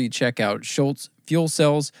 make sure you check out Schultz Fuel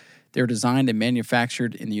Cells. They're designed and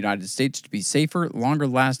manufactured in the United States to be safer, longer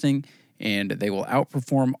lasting, and they will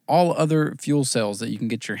outperform all other fuel cells that you can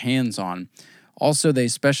get your hands on. Also, they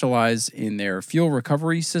specialize in their fuel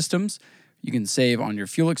recovery systems. You can save on your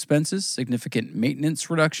fuel expenses, significant maintenance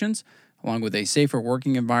reductions, along with a safer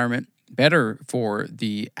working environment, better for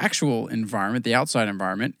the actual environment, the outside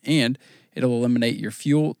environment, and it'll eliminate your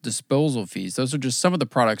fuel disposal fees. Those are just some of the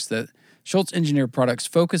products that Schultz Engineered Products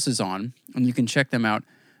focuses on, and you can check them out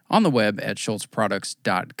on the web at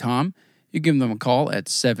schultzproducts.com. You give them a call at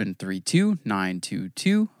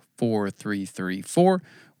 732-922-4334,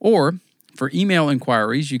 or for email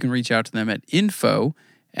inquiries, you can reach out to them at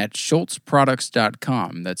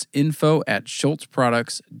info@schultzproducts.com. That's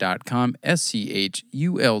info@schultzproducts.com,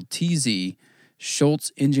 SCHULTZ,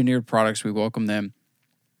 Schultz Engineered Products. We welcome them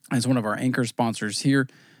as one of our anchor sponsors here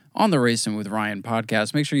on the Racing with Ryan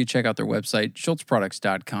podcast. Make sure you check out their website,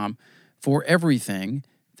 schultzproducts.com, for everything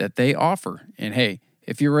that they offer. And hey,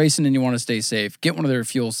 if you're racing and you want to stay safe, get one of their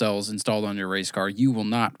fuel cells installed on your race car. You will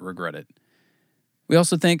not regret it. We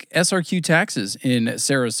also thank SRQ Taxes in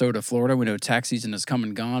Sarasota, Florida. We know tax season has come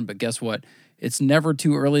and gone, but guess what? It's never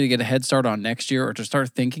too early to get a head start on next year or to start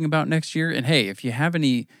thinking about next year. And hey, if you have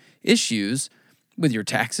any issues with your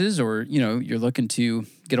taxes, or you're looking to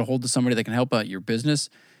get a hold of somebody that can help out your business,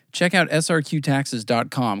 check out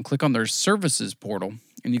srqtaxes.com. Click on their services portal,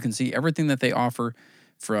 and you can see everything that they offer,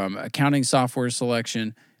 from accounting software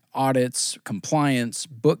selection, audits, compliance,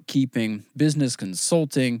 bookkeeping, business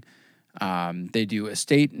consulting. They do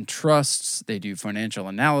estate and trusts. They do financial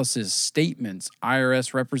analysis, statements,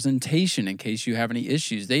 IRS representation in case you have any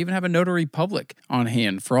issues. They even have a notary public on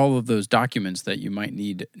hand for all of those documents that you might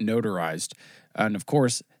need notarized. And of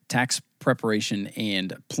course, tax preparation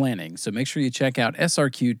and planning. So make sure you check out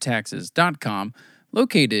srqtaxes.com,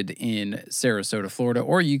 located in Sarasota, Florida,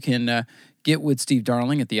 or you can get with Steve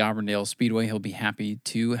Darling at the Auburdale Speedway. He'll be happy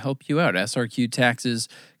to help you out. SRQ Taxes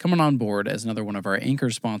coming on board as another one of our anchor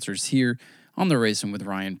sponsors here on the Racing with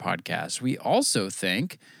Ryan podcast. We also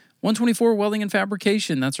thank 124 Welding and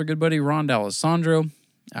Fabrication. That's our good buddy Ron D'Alessandro.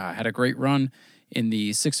 Had a great run in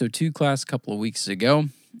the 602 class a couple of weeks ago,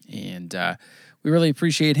 and we really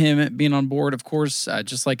appreciate him being on board. Of course,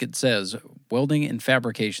 just like it says, welding and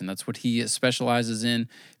fabrication. That's what he specializes in.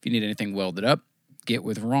 If you need anything welded up, get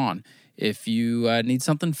with Ron. If you need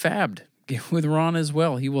something fabbed, get with Ron as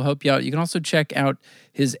well. He will help you out. You can also check out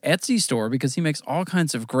his Etsy store because he makes all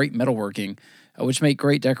kinds of great metalworking, which make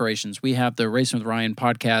great decorations. We have the Racing with Ryan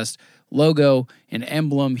podcast logo and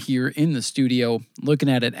emblem here in the studio. Looking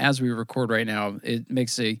at it as we record right now, it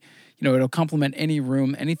makes it'll complement any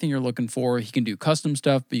room, anything you're looking for. He can do custom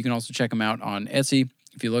stuff, but you can also check him out on Etsy.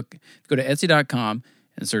 If you go to etsy.com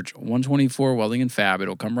and search 124 Welding and Fab,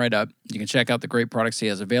 it'll come right up. You can check out the great products he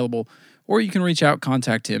has available, or you can reach out,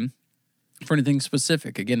 contact him for anything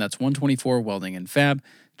specific. Again, that's 124 Welding and Fab.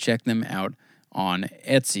 Check them out on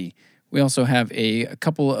Etsy. We also have a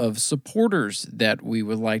couple of supporters that we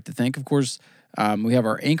would like to thank. Of course, we have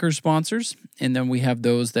our anchor sponsors, and then we have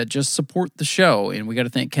those that just support the show. And we got to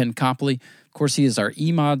thank Ken Copley. Of course, he is our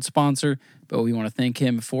EMOD sponsor, but we want to thank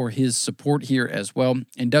him for his support here as well.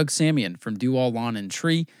 And Doug Samian from Do All Lawn and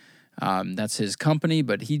Tree. That's his company,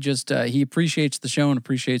 but he appreciates the show and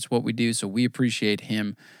appreciates what we do, so we appreciate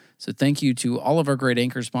him. So thank you to all of our great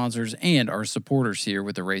anchor sponsors and our supporters here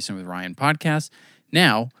with the Racing with Ryan podcast.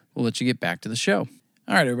 Now, we'll let you get back to the show.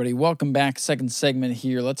 All right, everybody, welcome back. Second segment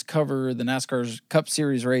here. Let's cover the NASCAR's Cup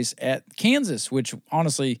Series race at Kansas, which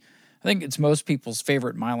honestly, I think it's most people's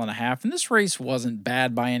favorite mile and a half. And this race wasn't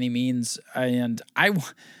bad by any means. And I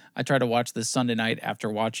tried to watch this Sunday night after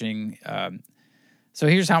watching. So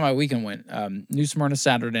here's how my weekend went. New Smyrna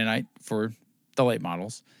Saturday night for the late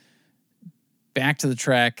models. Back to the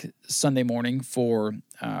track Sunday morning for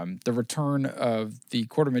the return of the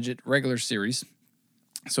quarter midget regular series.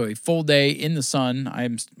 So a full day in the sun.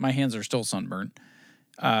 My hands are still sunburnt.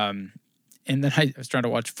 And then I was trying to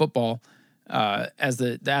watch football as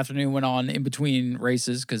the afternoon went on in between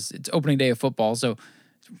races because it's opening day of football. So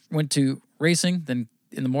went to racing, then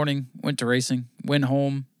in the morning went to racing, went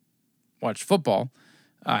home, watched football.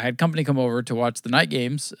 Had company come over to watch the night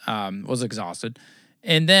games. Was exhausted.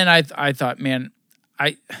 And then I thought, man,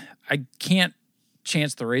 I can't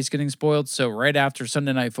chance the race getting spoiled. So right after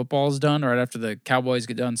Sunday Night Football is done, right after the Cowboys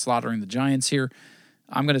get done slaughtering the Giants here,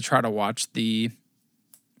 I'm going to try to watch the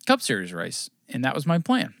Cup Series race. And that was my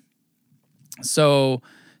plan. So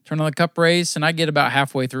turn on the Cup race, and I get about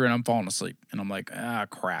halfway through, and I'm falling asleep. And I'm like,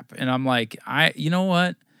 crap. And I'm like, you know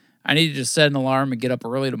what? I needed to set an alarm and get up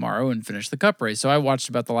early tomorrow and finish the Cup race. So I watched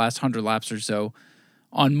about the last 100 laps or so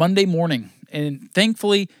on Monday morning. And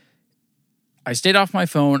thankfully, I stayed off my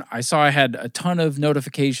phone. I saw I had a ton of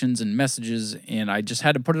notifications and messages, and I just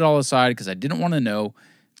had to put it all aside because I didn't want to know.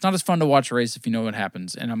 It's not as fun to watch a race if you know what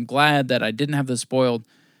happens. And I'm glad that I didn't have this spoiled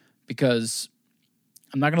because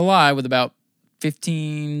I'm not going to lie, with about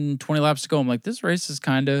 15, 20 laps to go, I'm like, this race is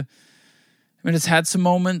kind of, it's had some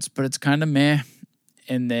moments, but it's kind of meh.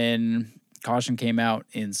 And then caution came out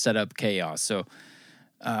and set up chaos. So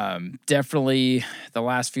definitely the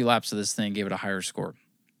last few laps of this thing gave it a higher score.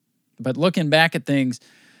 But looking back at things,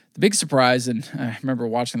 the big surprise, and I remember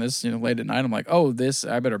watching this late at night, I'm like, oh,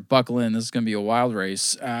 I better buckle in. This is going to be a wild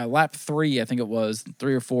race. Lap 3, I think it was,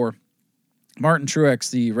 3 or 4, Martin Truex,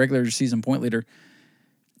 the regular season point leader,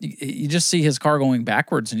 you just see his car going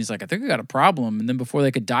backwards, and he's like, I think I got a problem. And then before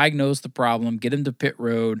they could diagnose the problem, get him to pit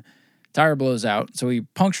road, tire blows out. So he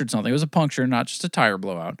punctured something. It was a puncture, not just a tire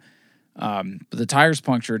blowout. But the tire's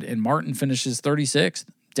punctured, and Martin finishes 36th,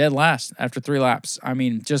 dead last after 3 laps.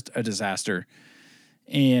 Just a disaster.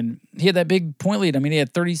 And he had that big point lead. He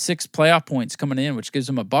had 36 playoff points coming in, which gives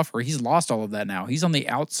him a buffer. He's lost all of that now. He's on the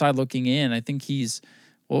outside looking in. I think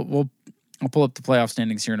I'll pull up the playoff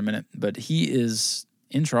standings here in a minute, but he is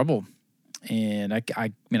in trouble. And I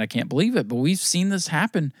can't believe it, but we've seen this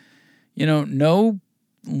happen. No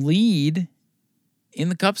lead in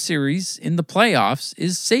the Cup Series in the playoffs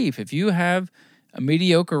is safe. If you have a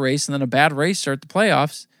mediocre race and then a bad race start the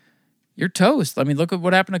playoffs, you're toast. Look at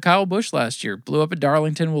what happened to Kyle Busch last year. Blew up at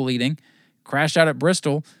Darlington while leading, crashed out at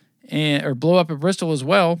Bristol, or blew up at Bristol as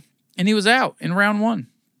well, and he was out in round 1.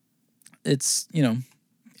 It's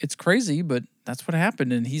crazy, but that's what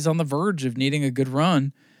happened, and he's on the verge of needing a good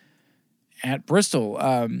run at Bristol.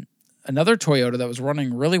 Another Toyota that was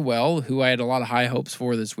running really well, who I had a lot of high hopes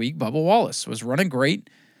for this week, Bubba Wallace, was running great.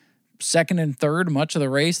 Second and third much of the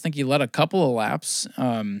race. I think he led a couple of laps.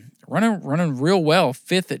 Running real well.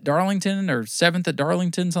 5th at Darlington or 7th at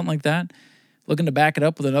Darlington, something like that. Looking to back it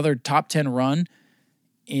up with another top 10 run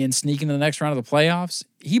and sneak into the next round of the playoffs.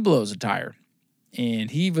 He blows a tire. And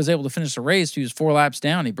he was able to finish the race. He was 4 laps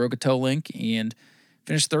down. He broke a toe link and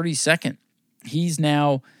finished 32nd. He's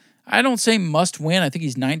now, I don't say must win. I think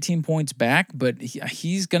he's 19 points back, but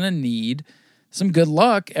he's going to need some good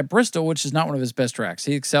luck at Bristol, which is not one of his best tracks.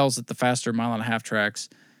 He excels at the faster mile-and-a-half tracks.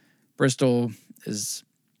 Bristol is,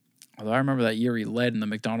 although I remember that year he led in the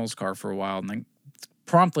McDonald's car for a while and then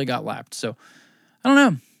promptly got lapped. So, I don't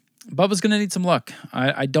know. Bubba's going to need some luck.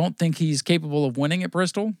 I don't think he's capable of winning at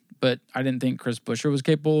Bristol, but I didn't think Chris Buescher was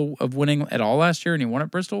capable of winning at all last year, and he won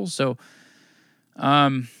at Bristol. So,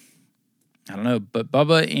 I don't know. But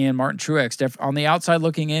Bubba and Martin Truex on the outside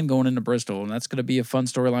looking in going into Bristol, and that's going to be a fun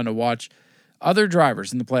storyline to watch. Other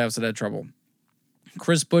drivers in the playoffs that had trouble.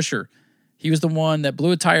 Chris Buescher, he was the one that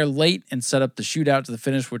blew a tire late and set up the shootout to the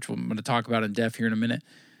finish, which I'm going to talk about in depth here in a minute.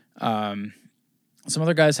 Some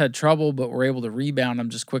other guys had trouble, but were able to rebound.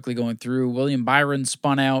 I'm just quickly going through. William Byron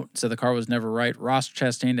spun out, said the car was never right. Ross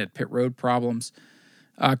Chastain had pit road problems.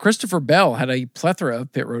 Christopher Bell had a plethora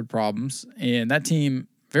of pit road problems, and that team,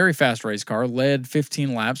 very fast race car, led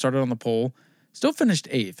 15 laps, started on the pole, still finished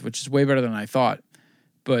 8th, which is way better than I thought.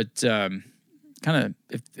 But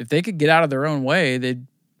if they could get out of their own way,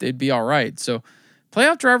 they'd be all right. So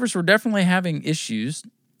playoff drivers were definitely having issues.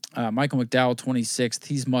 Michael McDowell, 26th.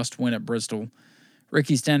 He's must win at Bristol.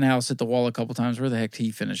 Ricky Stenhouse hit the wall a couple times. Where the heck did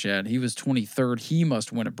he finish at? He was 23rd. He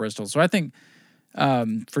must win at Bristol. So I think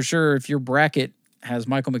for sure if your bracket has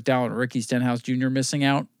Michael McDowell and Ricky Stenhouse Jr. missing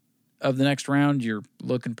out of the next round, you're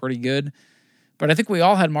looking pretty good. But I think we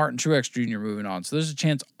all had Martin Truex Jr. moving on. So there's a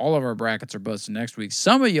chance all of our brackets are busted next week.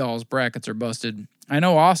 Some of y'all's brackets are busted. I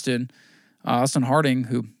know Austin Harding,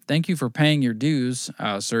 who, thank you for paying your dues,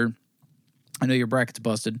 sir. I know your bracket's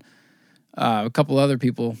busted. A couple other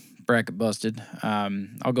people bracket busted.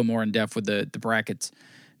 I'll go more in depth with the brackets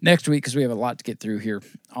next week because we have a lot to get through here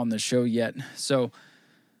on the show yet. So,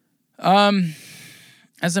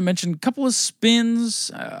 as I mentioned, a couple of spins.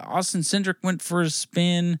 Austin Cindric went for a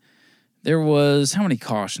spin. There was, how many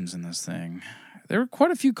cautions in this thing? There were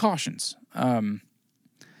quite a few cautions. I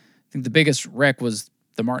think the biggest wreck was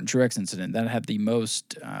the Martin Truex incident. That had the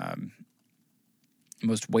most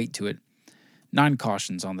weight to it. 9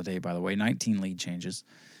 cautions on the day, by the way. 19 lead changes.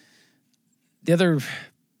 The other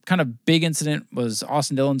kind of big incident was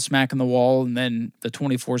Austin Dillon smacking the wall and then the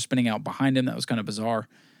 24 spinning out behind him. That was kind of bizarre.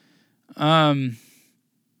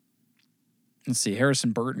 Let's see,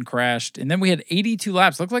 Harrison Burton crashed. And then we had 82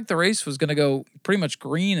 laps. Looked like the race was going to go pretty much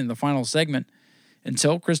green in the final segment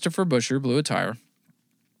until Christopher Buescher blew a tire.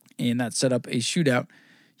 And that set up a shootout.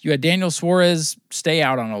 You had Daniel Suarez stay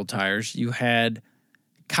out on old tires. You had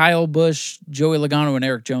Kyle Busch, Joey Logano, and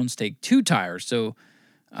Eric Jones take 2 tires. So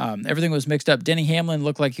everything was mixed up. Denny Hamlin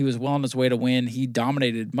looked like he was well on his way to win. He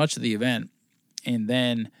dominated much of the event. And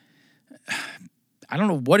then I don't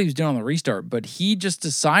know what he was doing on the restart, but he just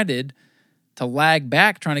decided to lag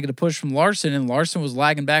back trying to get a push from Larson, and Larson was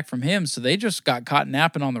lagging back from him. So they just got caught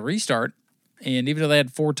napping on the restart. And even though they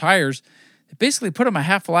had 4 tires, it basically put him a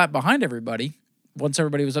half a lap behind everybody. Once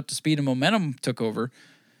everybody was up to speed and momentum took over.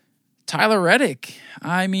 Tyler Reddick,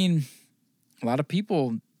 I mean, a lot of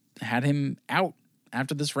people had him out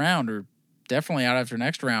after this round, or definitely out after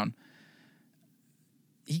next round.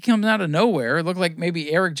 He comes out of nowhere. It looked like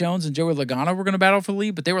maybe Eric Jones and Joey Logano were going to battle for the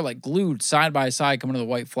lead, but they were like glued side by side coming to the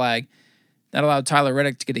white flag. That allowed Tyler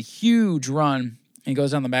Reddick to get a huge run. He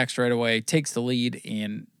goes down the back straightaway, takes the lead,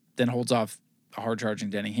 and then holds off a hard-charging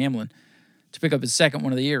Denny Hamlin to pick up his second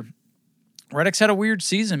one of the year. Reddick's had a weird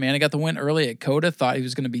season, man. He got the win early at COTA, thought he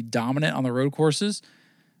was going to be dominant on the road courses,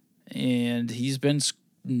 and he's been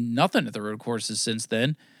nothing at the road courses since then.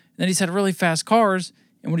 And then he's had really fast cars,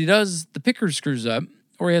 and when he does, the picker screws up,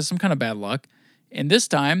 or he has some kind of bad luck. And this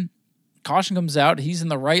time, caution comes out. He's in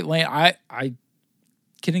the right lane. I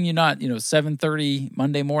kidding you not, 7:30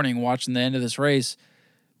 Monday morning watching the end of this race,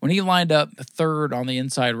 when he lined up third on the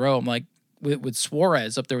inside row, I'm like, with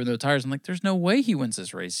Suarez up there with no tires, I'm like, there's no way he wins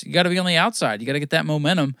this race. You got to be on the outside. You got to get that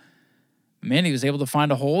momentum. Man, he was able to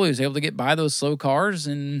find a hole. He was able to get by those slow cars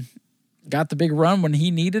and got the big run when he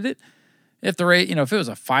needed it. If the race, if it was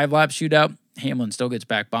a 5-lap shootout, Hamlin still gets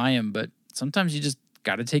back by him. But sometimes you just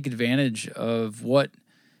got to take advantage of what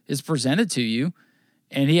is presented to you.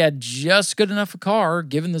 And he had just good enough a car,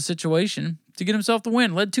 given the situation, to get himself the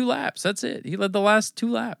win. Led 2 laps. That's it. He led the last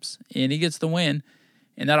 2 laps, and he gets the win.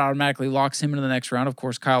 And that automatically locks him into the next round. Of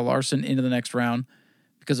course, Kyle Larson into the next round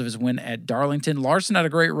because of his win at Darlington. Larson had a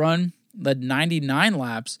great run, led 99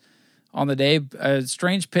 laps on the day. A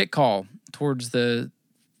strange pit call towards the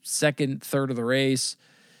second, third of the race.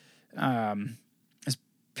 His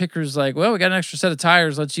picker's like, well, we got an extra set of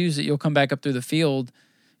tires. Let's use it. You'll come back up through the field.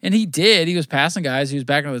 And he did. He was passing guys. He was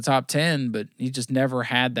back into the top 10, but he just never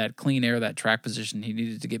had that clean air, that track position he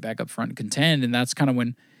needed to get back up front and contend. And that's kind of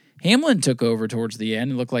when Hamlin took over towards the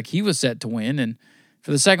end and looked like he was set to win. And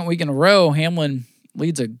for the second week in a row, Hamlin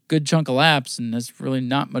leads a good chunk of laps, and that's really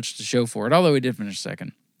not much to show for it, although he did finish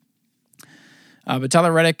second. But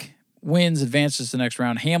Tyler Reddick wins, advances to the next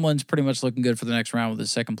round. Hamlin's pretty much looking good for the next round with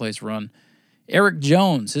his second-place run. Eric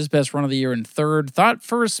Jones, his best run of the year in third. Thought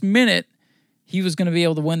first minute he was going to be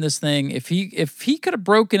able to win this thing. If he could have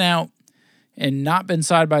broken out and not been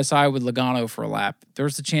side by side with Logano for a lap,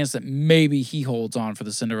 there's the chance that maybe he holds on for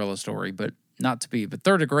the Cinderella story, but not to be. But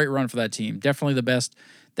third, a great run for that team. Definitely the best.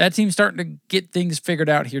 That team's starting to get things figured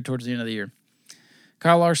out here towards the end of the year.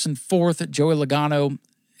 Kyle Larson, fourth. Joey Logano.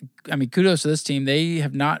 I mean, kudos to this team. They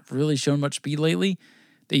have not really shown much speed lately.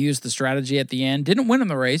 They used the strategy at the end. Didn't win in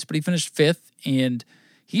the race, but he finished fifth, and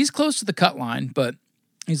he's close to the cut line, but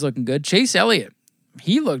he's looking good. Chase Elliott,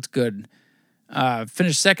 he looked good.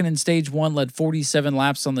 Finished second in stage one, led 47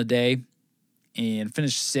 laps on the day, and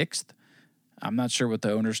finished sixth. I'm not sure what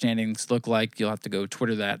the owner standings look like. You'll have to go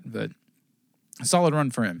Twitter that, but a solid run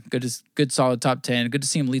for him. Good solid top 10. Good to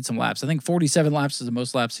see him lead some laps. I think 47 laps is the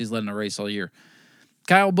most laps he's led in a race all year.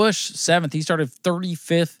 Kyle Busch, seventh. He started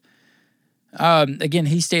 35th. Again,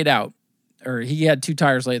 he stayed out, or he had 2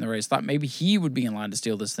 tires late in the race. Thought maybe he would be in line to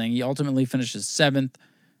steal this thing. He ultimately finishes seventh.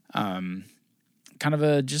 That's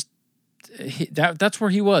where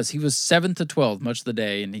he was. He was 7th to 12th much of the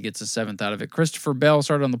day, and he gets a 7th out of it. Christopher Bell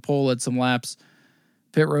started on the pole, led some laps.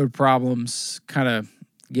 Pit road problems kind of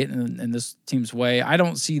getting in this team's way. I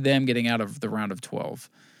don't see them getting out of the round of 12.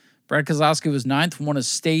 Brad Keselowski was 9th, won a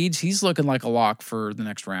stage. He's looking like a lock for the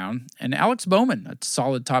next round. And Alex Bowman, a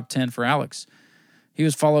solid top 10 for Alex. He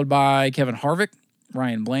was followed by Kevin Harvick,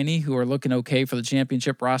 Ryan Blaney, who are looking okay for the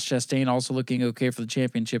championship. Ross Chastain also looking okay for the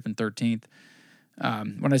championship in 13th.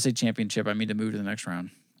 When I say championship, I mean to move to the next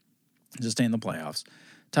round. Just stay in the playoffs.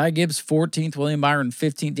 Ty Gibbs, 14th. William Byron,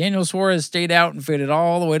 15th. Daniel Suarez stayed out and faded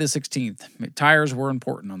all the way to 16th. Tires were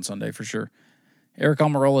important on Sunday for sure. Eric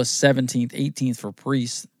Almirola, 17th. 18th for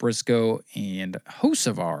Priest, Briscoe, and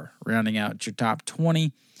Hocevar, rounding out your top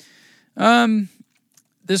 20.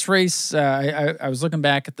 This race, I was looking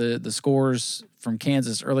back at the scores from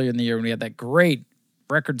Kansas earlier in the year when we had that great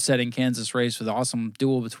record-setting Kansas race with an awesome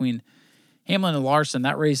duel between Hamlin and Larson.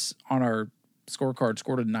 That race on our scorecard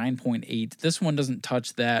scored a 9.8. This one doesn't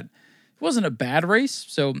touch that. It wasn't a bad race,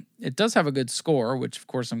 so it does have a good score, which of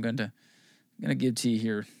course I'm going to give to you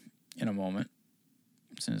here in a moment,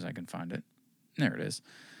 as soon as I can find it. There it is.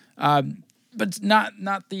 but not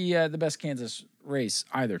the best Kansas race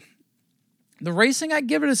either. The racing, I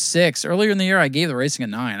give it a 6. Earlier in the year, I gave the racing a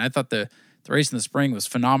 9. I thought the race in the spring was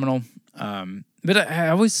phenomenal. But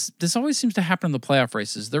this always seems to happen in the playoff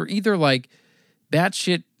races. They're either like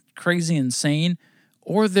batshit crazy insane,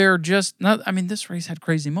 or they're just not. I mean, this race had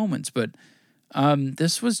crazy moments, but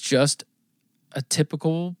this was just a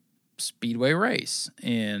typical Speedway race.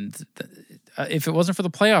 And if it wasn't for the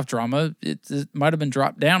playoff drama, it might have been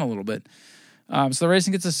dropped down a little bit. So the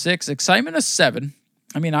racing gets a 6. Excitement a 7.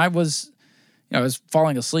 I mean, I was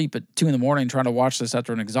falling asleep at 2 a.m. trying to watch this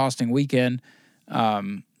after an exhausting weekend,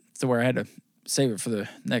 to where I had to save it for the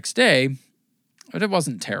next day, but it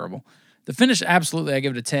wasn't terrible. The finish, absolutely, I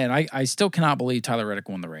give it a 10. I still cannot believe Tyler Reddick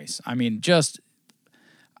won the race. I mean,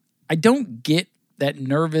 I don't get that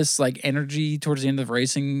nervous energy towards the end of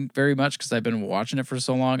racing very much because I've been watching it for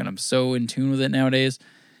so long and I'm so in tune with it nowadays.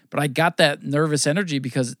 But I got that nervous energy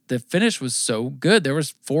because the finish was so good. There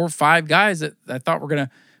was 4 or 5 guys that I thought were going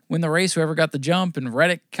to win the race, whoever got the jump, and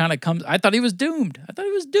Reddick kind of comes. I thought he was doomed.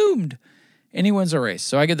 And he wins the race.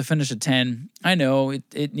 So I give the finish a 10. I know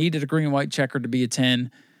it needed a green and white checker to be a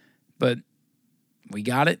 10, but we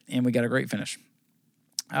got it, and we got a great finish.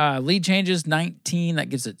 Lead changes, 19. That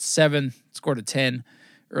gives it 7. Scored a 10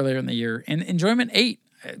 earlier in the year. And enjoyment, 8.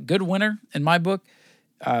 Good winner in my book.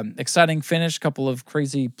 Exciting finish, couple of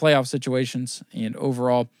crazy playoff situations, and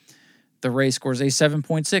overall, the race scores a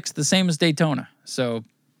 7.6, the same as Daytona. So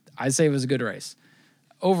I'd say it was a good race.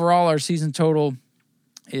 Overall, our season total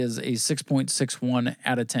is a 6.61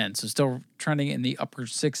 out of 10. So still trending in the upper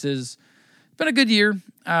 6s. Been a good year.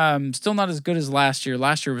 Still not as good as last year.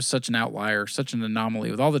 Last year was such an outlier, such an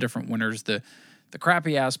anomaly with all the different winners, the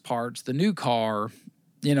crappy ass parts, the new car,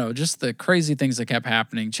 just the crazy things that kept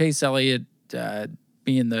happening. Chase Elliott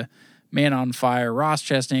being the man on fire, Ross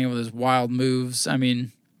Chastain with his wild moves. I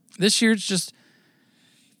mean, this year it's just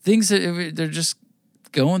things that they're just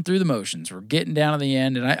going through the motions. We're getting down to the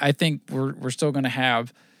end, and I think we're still going to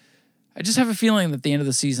have. I just have a feeling that the end of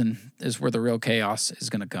the season is where the real chaos is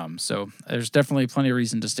going to come. So there's definitely plenty of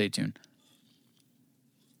reason to stay tuned.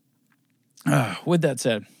 With that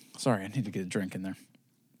said, sorry, I need to get a drink in there.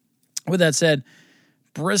 With that said,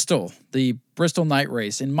 Bristol, the Bristol night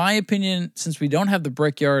race. In my opinion, since we don't have the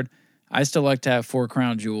Brickyard, I still like to have 4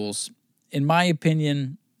 crown jewels. In my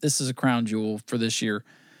opinion, this is a crown jewel for this year.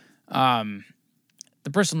 The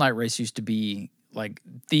Bristol night race used to be like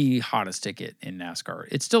the hottest ticket in NASCAR.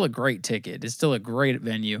 It's still a great ticket. It's still a great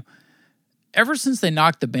venue. Ever since they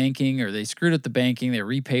knocked the banking, or they screwed up the banking, they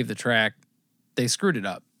repaved the track, they screwed it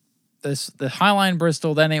up. The Highline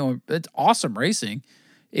Bristol, it's awesome racing.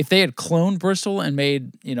 If they had cloned Bristol and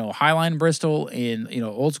made, Highline Bristol and,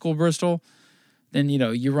 old school Bristol, then,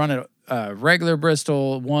 you run a regular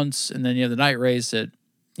Bristol once, and then you have the night race at,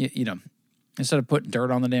 instead of putting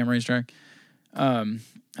dirt on the damn racetrack.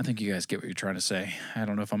 I think you guys get what you're trying to say. I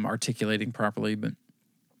don't know if I'm articulating properly, but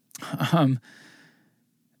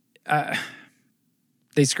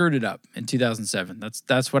they screwed it up in 2007.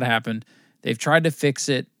 That's what happened. They've tried to fix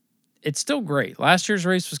it. It's still great. Last year's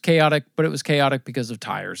race was chaotic, but it was chaotic because of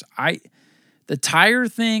tires. The tire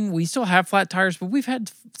thing, we still have flat tires, but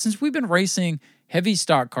since we've been racing heavy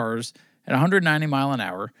stock cars at 190 mile an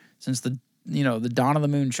hour since the dawn of the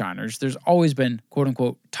moonshiners, there's always been quote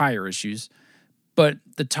unquote tire issues. But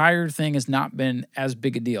the tire thing has not been as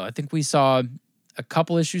big a deal. I think we saw a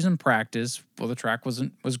couple issues in practice. Well, the track was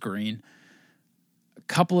green. A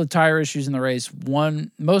couple of tire issues in the race.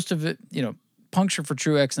 Most of it, puncture for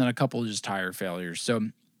Truex, and then a couple of just tire failures. So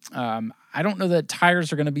I don't know that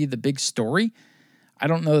tires are going to be the big story. I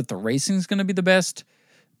don't know that the racing is going to be the best.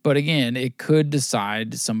 But again, it could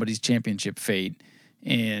decide somebody's championship fate,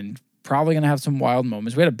 and probably going to have some wild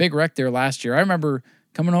moments. We had a big wreck there last year. I remember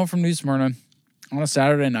coming home from New Smyrna on a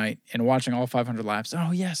Saturday night and watching all 500 laps.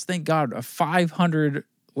 Oh, yes, thank God, a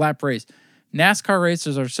 500-lap race. NASCAR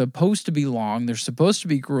races are supposed to be long. They're supposed to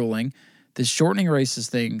be grueling. This shortening races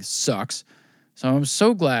thing sucks. So I'm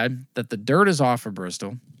so glad that the dirt is off of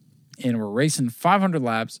Bristol, and we're racing 500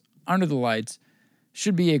 laps under the lights.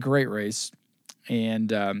 Should be a great race.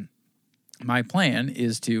 And my plan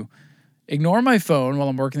is to ignore my phone while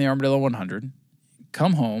I'm working the Armadillo 100,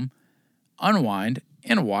 come home, unwind,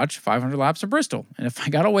 and watch 500 laps of Bristol. And if I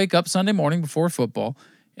got to wake up Sunday morning before football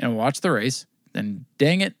and watch the race, then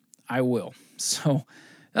dang it, I will. So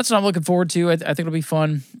that's what I'm looking forward to. I think it'll be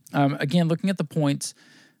fun. Again, looking at the points,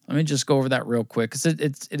 let me just go over that real quick, because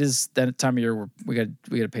it is that time of year where we got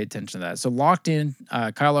to pay attention to that. So locked in,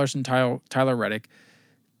 Kyle Larson, Tyler Reddick,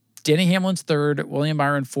 Denny Hamlin's 3rd, William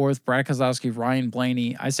Byron 4th, Brad Keselowski, Ryan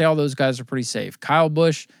Blaney. I say all those guys are pretty safe. Kyle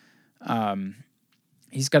Busch,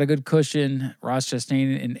 He's got a good cushion. Ross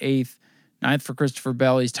Chastain in 8th. 9th for Christopher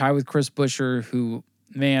Bell. He's tied with Chris Buescher, who,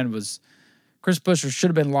 Chris Buescher should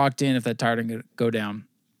have been locked in if that tire didn't go down.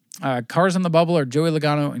 Cars on the bubble are Joey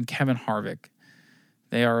Logano and Kevin Harvick.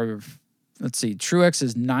 They are, Truex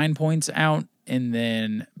is 9 points out, and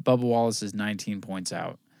then Bubba Wallace is 19 points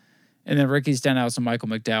out. And then Ricky Stenhouse and Michael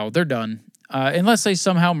McDowell, they're done. Unless they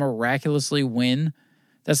somehow miraculously win,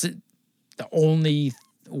 that's the only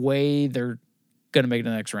way they're going to make it to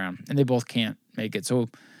the next round. And they both can't make it. So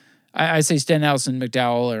I say Stenhouse and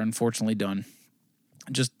McDowell are unfortunately done.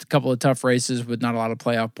 Just a couple of tough races with not a lot of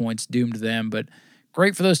playoff points doomed them, but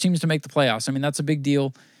great for those teams to make the playoffs. I mean, that's a big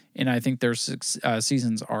deal, and I think their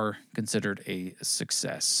seasons are considered a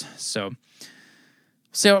success. So we'll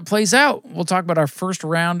see how it plays out. We'll talk about our first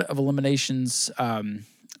round of eliminations.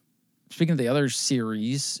 Speaking of the other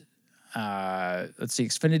series,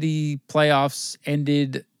 Xfinity playoffs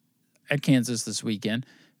ended at Kansas this weekend.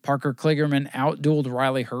 Parker Kligerman out-dueled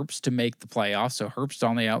Riley Herbst to make the playoffs, so Herbst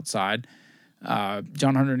on the outside.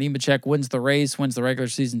 John Hunter Nemechek wins the race, wins the regular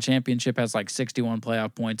season championship, has like 61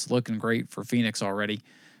 playoff points, looking great for Phoenix already.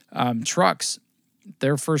 Trucks,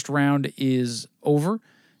 their first round is over,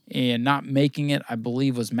 and not making it, I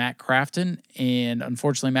believe, was Matt Crafton, and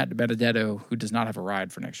unfortunately Matt DiBenedetto, who does not have a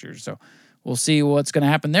ride for next year. So we'll see what's going to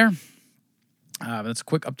happen there. That's a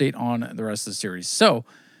quick update on the rest of the series. So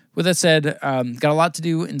with that said, got a lot to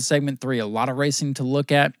do in segment 3, a lot of racing to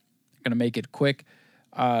look at. Going to make it quick.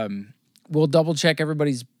 We'll double check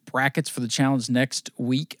everybody's brackets for the challenge next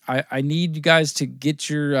week. I need you guys to get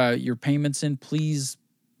your payments in. Please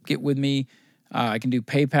get with me. I can do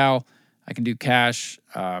PayPal. I can do cash.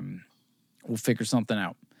 We'll figure something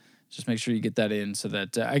out. Just make sure you get that in so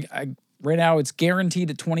that I right now it's guaranteed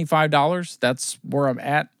at $25. That's where I'm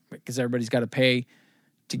at because everybody's got to pay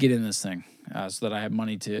to get in this thing so that I have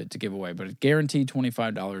money to give away. But it's guaranteed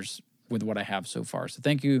 $25 with what I have so far. So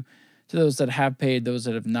thank you to those that have paid. Those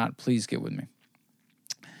that have not, please get with me.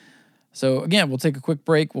 So again, we'll take a quick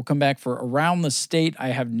break. We'll come back for Around the State. I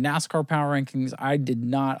have NASCAR Power Rankings.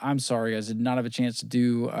 I'm sorry, guys, did not have a chance to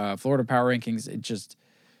do Florida Power Rankings. It just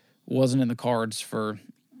wasn't in the cards for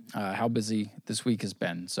how busy this week has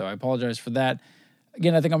been. So I apologize for that.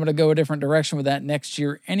 Again, I think I'm going to go a different direction with that next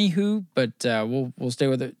year anywho, but we'll stay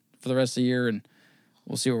with it for the rest of the year, and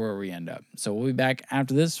we'll see where we end up. So we'll be back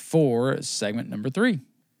after this for segment number 3. We're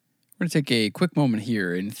going to take a quick moment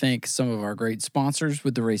here and thank some of our great sponsors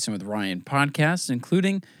with the Racing with Ryan podcast,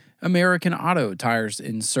 including American Auto Tires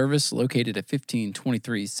and Service, located at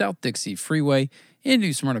 1523 South Dixie Freeway in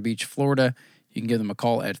New Smyrna Beach, Florida. You can give them a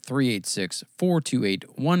call at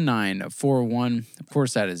 386-428-1941. Of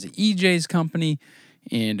course, that is EJ's company.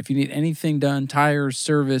 And if you need anything done, tires,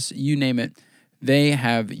 service, you name it, they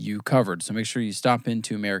have you covered. So make sure you stop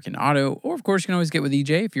into American Auto. Or, of course, you can always get with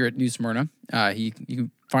EJ if you're at New Smyrna. You can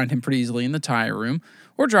find him pretty easily in the tire room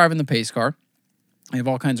or driving the pace car. They have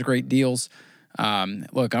all kinds of great deals.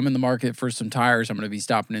 Look, I'm in the market for some tires. I'm going to be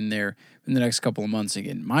stopping in there in the next couple of months and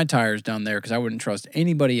getting my tires done there because I wouldn't trust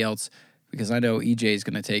anybody else because I know EJ is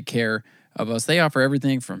going to take care of us. They offer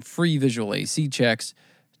everything from free visual AC checks,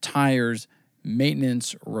 tires,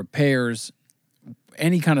 maintenance, repairs,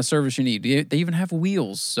 any kind of service you need. They even have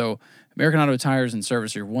wheels. So American Auto Tires and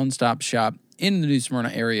Service, your one-stop shop in the New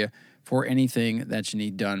Smyrna area for anything that you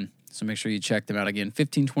need done. So make sure you check them out again.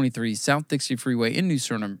 1523 South Dixie Freeway in New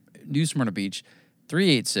Smyrna Beach,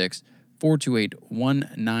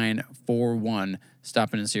 386-428-1941.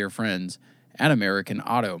 Stop in and see our friends at American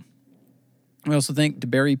Auto. We also thank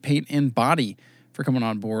DeBerry Paint and Body for coming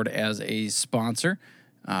on board as a sponsor.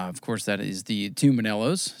 Of course, that is the two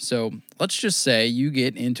Manellos. So let's just say you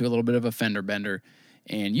get into a little bit of a fender bender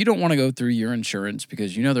and you don't want to go through your insurance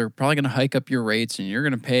because you know they're probably going to hike up your rates and you're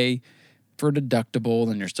going to pay for a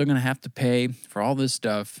deductible and you're still going to have to pay for all this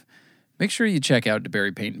stuff. Make sure you check out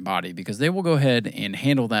DeBerry Paint and Body because they will go ahead and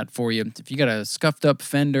handle that for you. If you got a scuffed up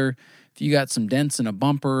fender, if you got some dents in a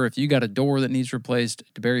bumper, if you got a door that needs replaced,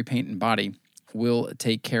 DeBerry Paint and Body will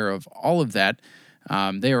take care of all of that.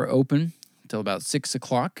 They are open till about 6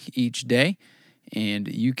 o'clock each day, and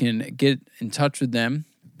you can get in touch with them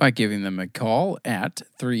by giving them a call at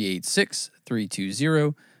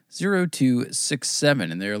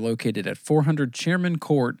 386-320-0267, and they're located at 400 Chairman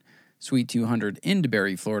Court, Suite 200 in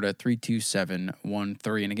DeBerry, Florida,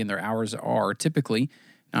 32713. And again, their hours are typically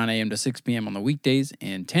 9 a.m. to 6 p.m. on the weekdays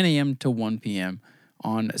and 10 a.m. to 1 p.m.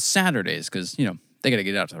 on Saturdays because, you know, they got to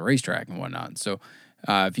get out to the racetrack and whatnot. So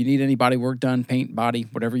if you need any body work done, paint, body,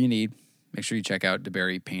 whatever you need, make sure you check out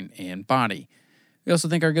DeBerry Paint and Body. We also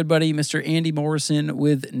thank our good buddy, Mr. Andy Morrison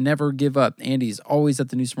with Never Give Up. Andy's always at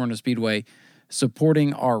the New Smyrna Speedway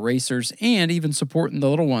supporting our racers and even supporting the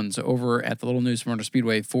little ones over at the Little New Smyrna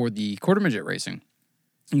Speedway for the quarter midget racing.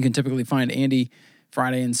 You can typically find Andy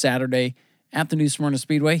Friday and Saturday at the New Smyrna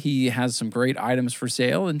Speedway. He has some great items for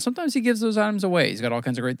sale, and sometimes he gives those items away. He's got all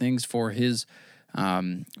kinds of great things for his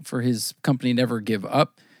company, Never Give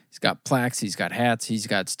Up. He's got plaques, he's got hats, he's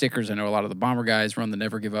got stickers. I know a lot of the Bomber guys run the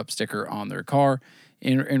Never Give Up sticker on their car.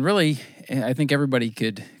 And really, I think everybody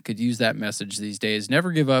could use that message these days.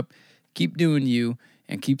 Never give up, keep doing you,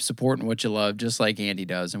 and keep supporting what you love, just like Andy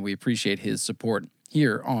does. And we appreciate his support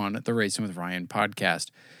here on the Racing with Ryan podcast.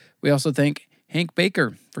 We also thank Hank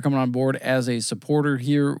Baker for coming on board as a supporter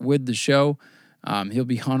here with the show. He'll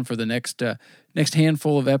be on for the next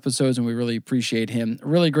handful of episodes, and we really appreciate him. A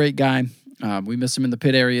really great guy. We miss him in the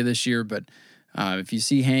pit area this year, but if you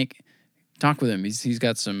see Hank, talk with him. He's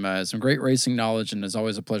got some great racing knowledge, and it's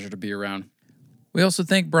always a pleasure to be around. We also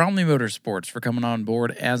thank Bromley Motorsports for coming on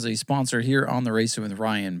board as a sponsor here on the Racing with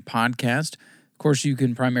Ryan podcast. Of course, you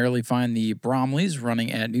can primarily find the Bromleys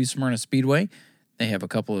running at New Smyrna Speedway. They have a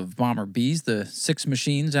couple of Bomber Bs, the 6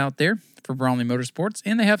 machines out there for Bromley Motorsports,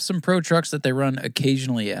 and they have some pro trucks that they run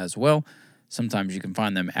occasionally as well. Sometimes you can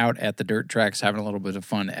find them out at the dirt tracks having a little bit of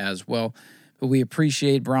fun as well. But we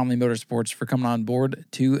appreciate Bromley Motorsports for coming on board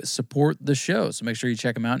to support the show. So make sure you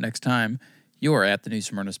check them out next time you're at the New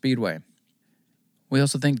Smyrna Speedway. We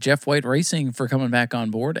also thank Jeff White Racing for coming back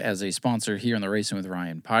on board as a sponsor here on the Racing with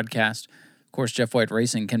Ryan podcast. Of course, Jeff White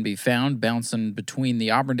Racing can be found bouncing between the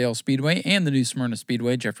Auburdale Speedway and the New Smyrna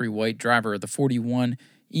Speedway. Jeffrey White, driver of the 41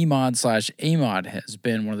 E-Mod/A-Mod, has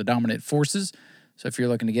been one of the dominant forces. So if you're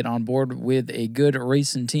looking to get on board with a good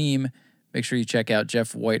racing team, make sure you check out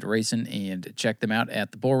Jeff White Racing and check them out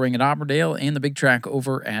at the Bull Ring at Auburdale and the big track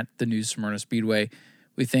over at the New Smyrna Speedway.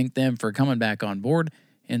 We thank them for coming back on board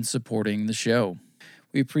and supporting the show.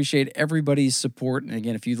 We appreciate everybody's support. And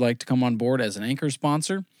again, if you'd like to come on board as an anchor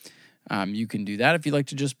sponsor, you can do that. If you'd like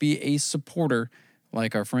to just be a supporter,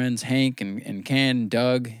 like our friends Hank and Ken,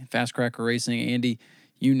 Doug, Fast Cracker Racing, Andy,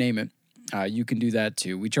 you name it, you can do that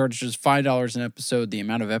too. We charge just $5 an episode. The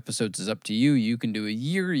amount of episodes is up to you. You can do a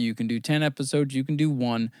year, you can do 10 episodes, you can do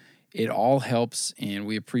 1. It all helps, and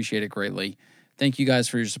we appreciate it greatly. Thank you guys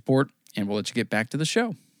for your support, and we'll let you get back to the show.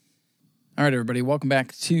 All right, everybody, welcome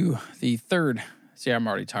back to the third. See, I'm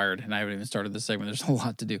already tired, and I haven't even started this segment. There's a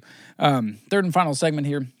lot to do. Third and final segment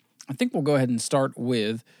here. I think we'll go ahead and start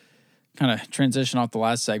with kind of transition off the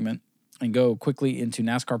last segment and go quickly into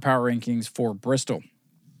NASCAR Power Rankings for Bristol.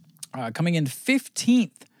 Coming in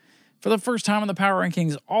 15th for the first time in the Power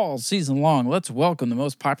Rankings all season long. Let's welcome the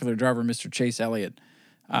most popular driver, Mr. Chase Elliott.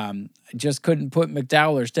 I just couldn't put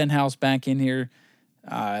McDowell or Stenhouse back in here.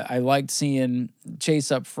 I liked seeing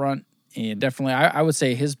Chase up front, and definitely I would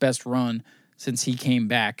say his best run since he came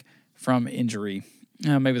back from injury.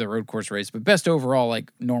 Maybe the road course race, but best overall,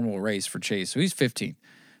 like, normal race for Chase. So he's 15th.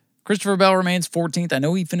 Christopher Bell remains 14th. I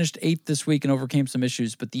know he finished 8th this week and overcame some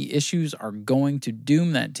issues, but the issues are going to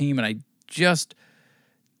doom that team, and I just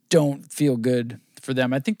don't feel good for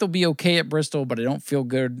them. I think they'll be okay at Bristol, but I don't feel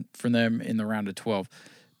good for them in the round of 12.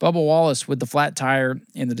 Bubba Wallace with the flat tire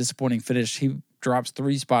and the disappointing finish, he drops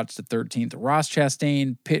 3 spots to 13th. Ross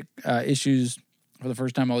Chastain, pit issues for the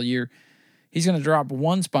first time all year. He's going to drop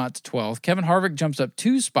 1 spot to 12th. Kevin Harvick jumps up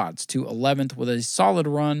 2 spots to 11th with a solid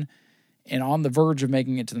run and on the verge of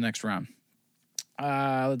making it to the next round.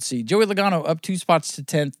 Let's see. Joey Logano up 2 spots to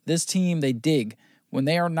 10th. This team, they dig. When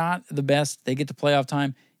they are not the best, they get to playoff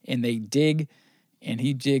time, and they dig, and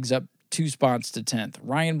he digs up 2 spots to 10th.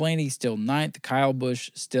 Ryan Blaney still 9th. Kyle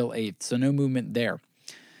Busch still 8th, so no movement there.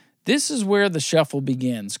 This is where the shuffle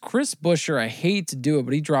begins. Chris Buescher, I hate to do it,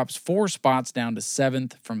 but he drops 4 spots down to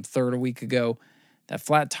 7th from 3rd a week ago. That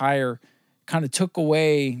flat tire kind of took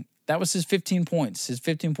away, that was his 15 points. His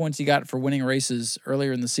 15 points he got for winning races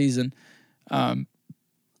earlier in the season.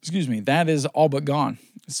 That is all but gone.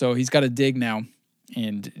 So he's got to dig now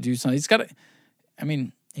and do something. He's got to,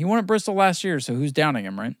 he won at Bristol last year, so who's doubting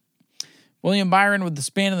him, right? William Byron with the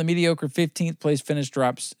spin and the mediocre 15th place finish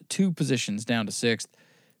drops 2 positions down to 6th.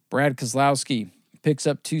 Brad Keselowski picks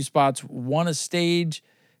up 2 spots, won a stage,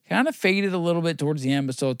 kind of faded a little bit towards the end,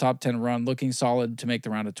 but still a top 10 run, looking solid to make the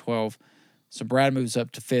round of 12. So Brad moves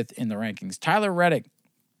up to 5th in the rankings. Tyler Reddick,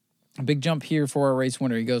 a big jump here for our race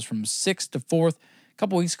winner. He goes from 6th to 4th. A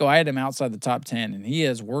couple weeks ago, I had him outside the top 10, and he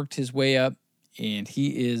has worked his way up, and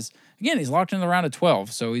he is, again, he's locked in the round of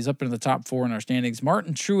 12, so he's up into the top 4 in our standings.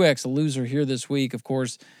 Martin Truex, a loser here this week, of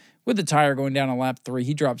course, with the tire going down on lap 3.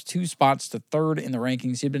 He drops 2 spots to 3rd in the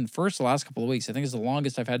rankings. He had been first the last couple of weeks. I think it's the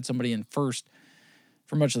longest I've had somebody in first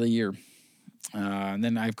for much of the year. And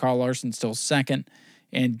then I have Carl Larson still 2nd.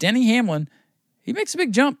 And Denny Hamlin, he makes a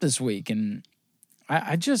big jump this week. And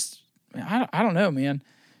I don't know, man.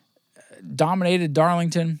 Dominated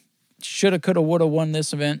Darlington. Shoulda, coulda, woulda won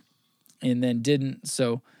this event, and then didn't.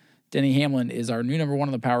 So Denny Hamlin is our new number one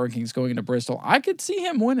in the power rankings going into Bristol. I could see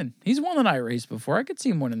him winning. He's won the night race before. I could see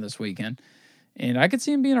him winning this weekend. And I could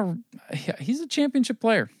see him being he's a championship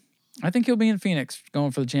player. I think he'll be in Phoenix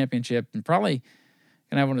going for the championship and probably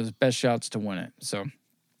going to have one of his best shots to win it. So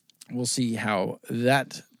we'll see how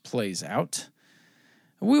that plays out.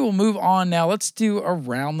 We will move on now. Let's do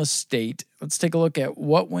around the state. Let's take a look at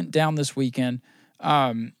what went down this weekend.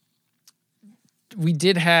 We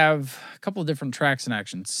did have a couple of different tracks in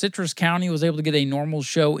action. Citrus County was able to get a normal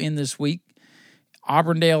show in this week.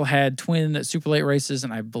 Auburndale had twin super late races,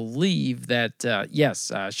 and I believe that,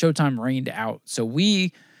 Showtime rained out. So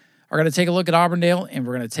we are going to take a look at Auburndale, and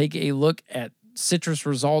we're going to take a look at Citrus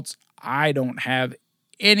results. I don't have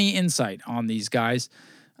any insight on these guys.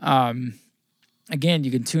 Again,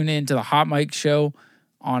 you can tune in to the Hot Mic show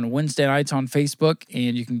on Wednesday nights on Facebook,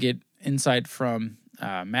 and you can get insight from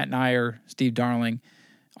Matt Nyer, Steve Darling,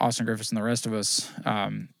 Austin Griffiths, and the rest of us.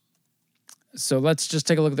 So let's just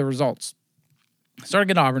take a look at the results.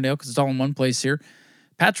 Starting at Auburndale, because it's all in one place here.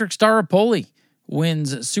 Patrick Staropoli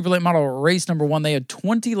wins Super Late Model race number 1. They had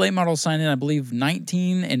 20 late models signed in. I believe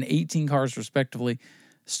 19 and 18 cars, respectively,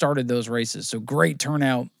 started those races. So great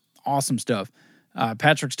turnout. Awesome stuff.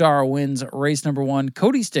 Patrick Starr wins race number 1.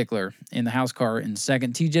 Cody Stickler in the house car in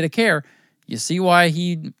second. TJ DeCare, you see why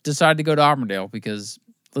he decided to go to Auburndale, because,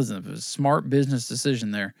 listen, it was a smart business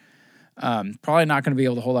decision there. Probably not going to be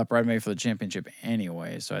able to hold up right away for the championship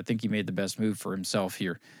anyway, so I think he made the best move for himself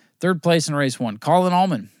here. Third place in race 1, Colin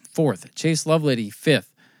Allman, 4th. Chase Lovelady, 5th.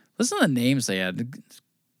 Listen to the names they had.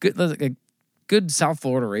 Good South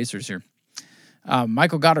Florida racers here.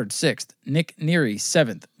 Michael Goddard, 6th. Nick Neary,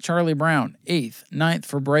 7th. Charlie Brown, 8th. 9th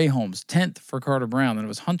for Bray Holmes. 10th for Carter Brown. Then it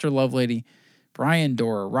was Hunter Lovelady, Brian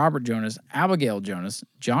Dorer, Robert Jonas, Abigail Jonas.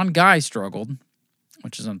 John Guy struggled,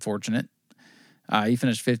 which is unfortunate. He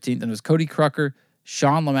finished 15th. Then it was Cody Crucker,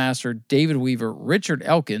 Sean Lemaster, David Weaver, Richard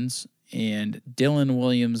Elkins, and Dylan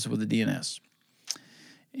Williams with the DNS.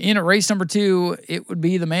 In race number 2, it would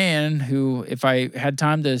be the man who, if I had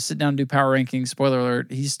time to sit down and do power rankings, spoiler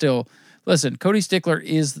alert, he's still... Listen, Cody Stickler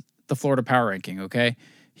is the Florida power ranking, okay?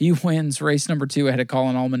 He wins race number 2 ahead of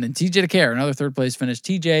Colin Allman and TJ DeCare, another third-place finish.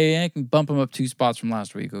 TJ, I can bump him up 2 spots from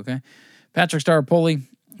last week, okay? Patrick Staropoli,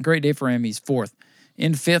 great day for him. He's 4th.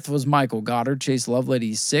 In 5th was Michael Goddard. Chase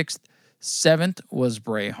Lovelady, 6th. 7th was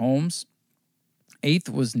Bray Holmes. 8th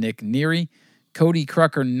was Nick Neary. Cody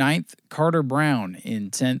Crucker, 9th. Carter Brown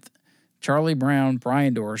in 10th. Charlie Brown,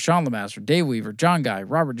 Brian Dorer, Sean Lemaster, Dave Weaver, John Guy,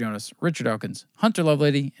 Robert Jonas, Richard Elkins, Hunter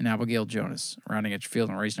Lovelady, and Abigail Jonas. Rounding at your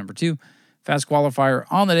field in race number 2. Fast qualifier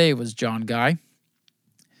on the day was John Guy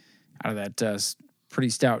out of that pretty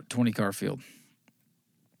stout 20-car field.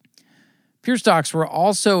 Pure Stocks were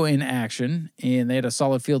also in action, and they had a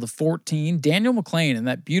solid field of 14. Daniel McLean and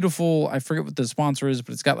that beautiful, I forget what the sponsor is,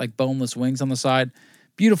 but it's got like boneless wings on the side.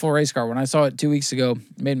 Beautiful race car. When I saw it 2 weeks ago,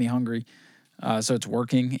 it made me hungry. So it's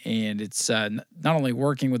working, and it's not only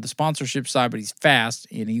working with the sponsorship side, but he's fast,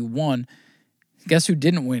 and he won. Guess who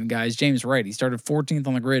didn't win, guys? James Wright. He started 14th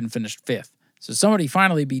on the grid and finished 5th. So somebody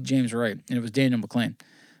finally beat James Wright, and it was Daniel McLean.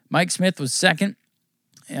 Mike Smith was 2nd.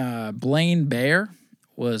 Blaine Bear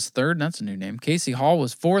was 3rd. That's a new name. Casey Hall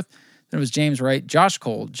was 4th. Then it was James Wright, Josh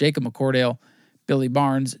Cole, Jacob McCordale, Billy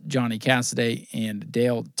Barnes, Johnny Cassidy, and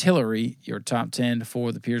Dale Tillery, your top 10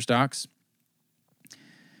 for the Pure Stocks.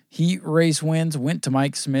 Heat race wins went to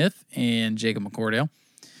Mike Smith and Jacob McCordale.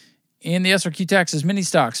 In the SRQ Texas Mini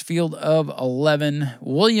Stocks, field of 11,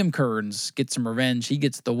 William Kearns gets some revenge. He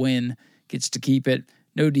gets the win, gets to keep it.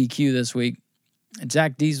 No DQ this week. And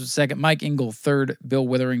Zach Dees was 2nd, Mike Engel 3rd, Bill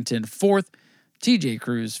Witherington 4th, TJ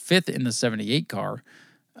Cruz 5th in the 78 car.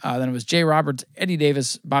 Then it was Jay Roberts, Eddie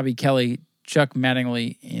Davis, Bobby Kelly, Chuck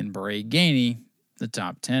Mattingly, and Bray Gainey, the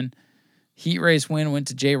top 10. Heat race win went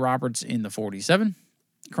to Jay Roberts in the 47.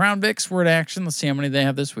 Crown Vics were in action. Let's see how many they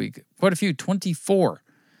have this week. Quite a few, 24.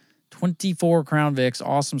 24 Crown Vics,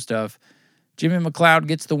 awesome stuff. Jimmy McLeod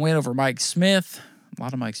gets the win over Mike Smith. A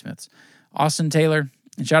lot of Mike Smiths. Austin Taylor,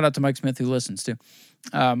 and shout out to Mike Smith who listens too.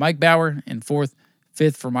 Mike Bauer in 4th.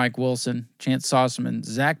 5th for Mike Wilson, Chance Sossaman,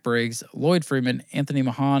 Zach Briggs, Lloyd Freeman, Anthony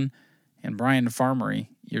Mahan, and Brian Farmery,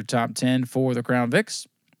 your top 10 for the Crown Vics.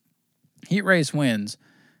 Heat race wins.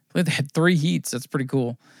 I believe they had 3 heats. That's pretty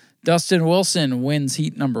cool. Dustin Wilson wins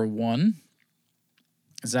heat number 1.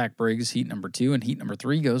 Zach Briggs, heat number 2, and heat number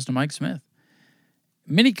 3 goes to Mike Smith.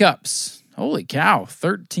 Mini Cups. Holy cow.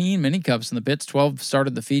 13 Mini Cups in the pits. 12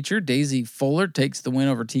 started the feature. Daisy Fuller takes the win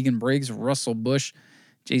over Tegan Briggs, Russell Bush,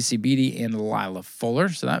 J.C. Beatty, and Lila Fuller.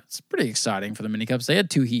 So that's pretty exciting for the Mini Cups. They had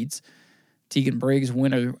 2 heats. Tegan Briggs,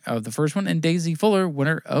 winner of the first one, and Daisy Fuller,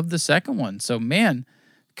 winner of the second one. So, man,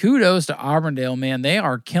 kudos to Auburndale, man. They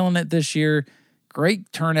are killing it this year.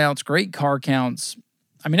 Great turnouts, great car counts.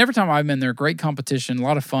 I mean, every time I've been there, great competition, a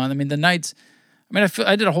lot of fun. I mean, the nights,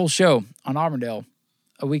 I did a whole show on Auburndale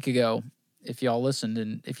a week ago, if y'all listened,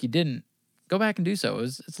 and if you didn't, go back and do so.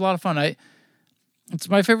 It's a lot of fun. It's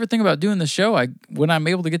my favorite thing about doing the show. When I'm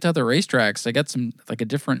able to get to other racetracks, I got some, like, a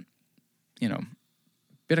different,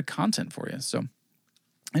 bit of content for you. So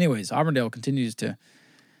anyways, Auburndale continues to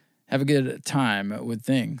have a good time with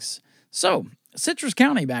things. So Citrus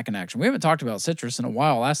County back in action. We haven't talked about Citrus in a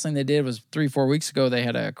while. Last thing they did was 3-4 weeks ago. They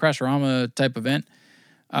had a Crasherama type event.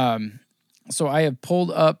 So I have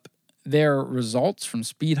pulled up their results from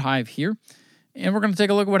Speed Hive here, and we're going to take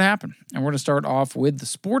a look at what happened. And we're going to start off with the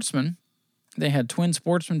Sportsman. They had twin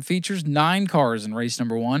Sportsman features, 9 cars in race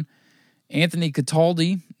number 1. Anthony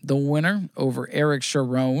Cataldi, the winner, over Eric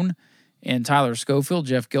Sharon and Tyler Schofield.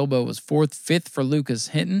 Jeff Gilbo was 4th, 5th for Lucas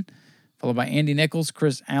Hinton, followed by Andy Nichols,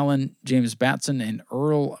 Chris Allen, James Batson, and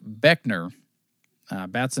Earl Beckner.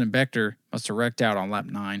 Batson and Beckner must have wrecked out on lap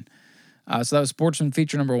 9. So that was Sportsman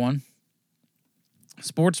feature number 1.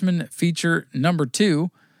 Sportsman feature number 2.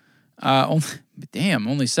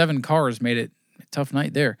 Only 7 cars made it a tough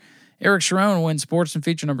night there. Eric Sharon wins Sportsman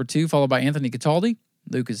feature number 2, followed by Anthony Cataldi,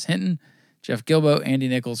 Lucas Hinton, Jeff Gilbo, Andy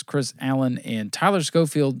Nichols, Chris Allen, and Tyler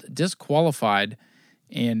Schofield disqualified.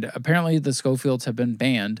 And apparently the Schofields have been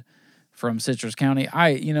banned from Citrus County.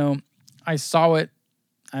 I saw it.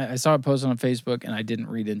 I saw it posted on Facebook, and I didn't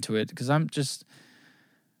read into it because I'm just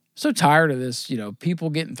so tired of this, people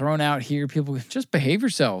getting thrown out here. People, just behave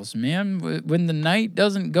yourselves, man. When the night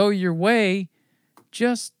doesn't go your way,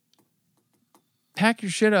 just pack your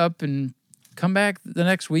shit up and come back the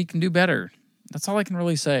next week and do better. That's all I can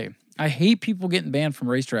really say. I hate people getting banned from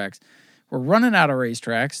racetracks. We're running out of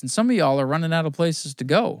racetracks, and some of y'all are running out of places to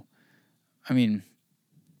go. I mean,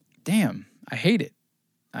 damn, I hate it.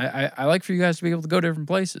 I like for you guys to be able to go to different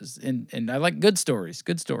places, and I like good stories.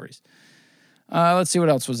 Let's see what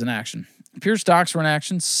else was in action. Pure stocks were in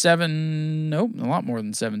action. 17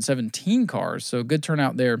 cars, so good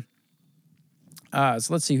turnout there. So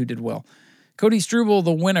let's see who did well. Cody Struble,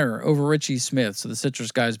 the winner over Richie Smith. So the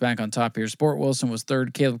Citrus guys back on top here. Sport Wilson was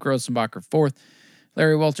 3rd. Caleb Grossenbacher 4th.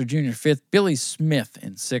 Larry Welter Jr. 5th. Billy Smith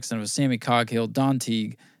in 6th. And it was Sammy Coghill, Don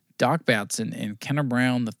Teague, Doc Batson, and Kenna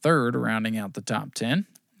Brown the 3rd, rounding out the top 10.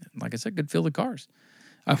 Like I said, good field of cars.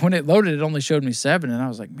 When it loaded, it only showed me 7, and I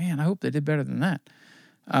was like, man, I hope they did better than that.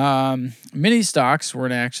 Mini stocks were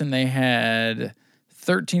in action. They had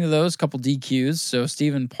 13 of those, a couple DQs. So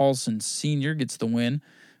Stephen Paulson Sr. gets the win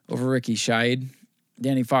over Ricky Scheid.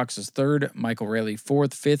 Danny Fox is 3rd. Michael Rayleigh 4th.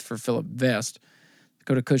 5th for Philip Vest.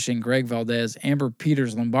 Dakota Cushing, Greg Valdez, Amber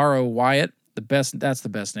Peters, Lombaro Wyatt. That's the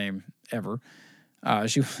best name ever.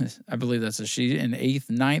 She was, I believe that's a she. In 8th,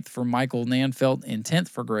 9th for Michael Nanfelt, and 10th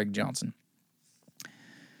for Greg Johnson.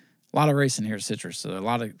 A lot of racing here at Citrus, so a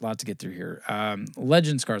lot to get through here.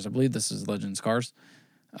 Legends cars, I believe this is Legends cars.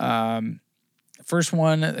 First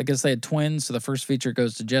one, I guess they had twins, so the first feature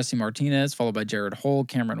goes to Jesse Martinez, followed by Jared Hull,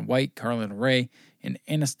 Cameron White, Carlin Ray, and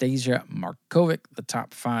Anastasia Markovic, the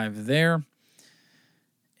top 5 there.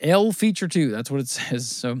 L feature 2, that's what it says,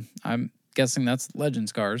 so I'm guessing that's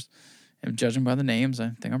Legends cars. And judging by the names,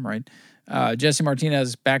 I think I'm right. Jesse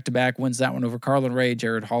Martinez, back-to-back, wins that one over Carlin Ray,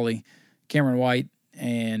 Jared Hawley, Cameron White,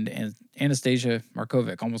 and Anastasia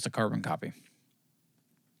Markovic, almost a carbon copy.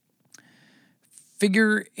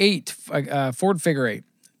 Figure 8, Ford Figure 8.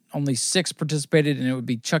 Only 6 participated, and it would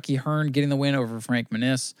be Chucky Hearn getting the win over Frank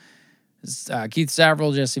Menis. Keith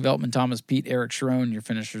Savril, Jesse Veltman, Thomas Pete, Eric Sharon, your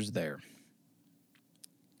finishers there.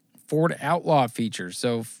 Ford Outlaw features.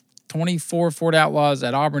 So 24 Ford Outlaws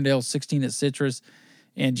at Auburndale, 16 at Citrus,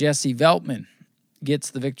 and Jesse Veltman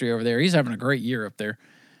gets the victory over there. He's having a great year up there.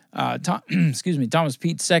 Thomas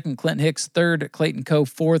Pete 2nd, Clint Hicks 3rd, Clayton Coe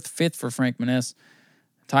 4th, 5th for Frank Menis,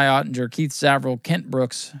 Ty Ottinger, Keith Savril, Kent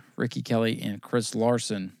Brooks, Ricky Kelly, and Chris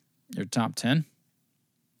Larson, your top 10.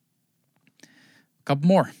 A couple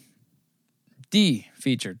more. D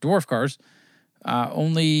feature, Dwarf Cars.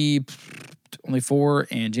 Only 4,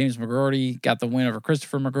 and James McGroarty got the win over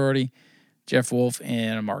Christopher McGroarty, Jeff Wolf,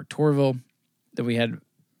 and Mark Torville. Then we had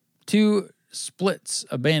 2 splits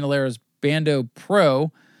of Bandoleros Bando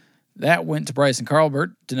Pro. That went to Bryson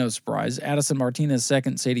Carlbert, to no surprise. Addison Martinez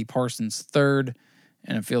 2nd, Sadie Parsons 3rd,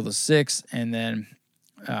 and a field of 6. And then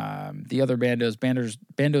the other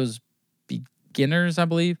Bandos Beginners, I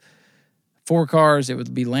believe. 4 cars, it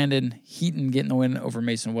would be Landon Heaton getting the win over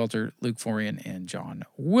Mason Welter, Luke Forian, and John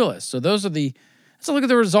Willis. So that's Let's look at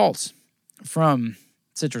the results from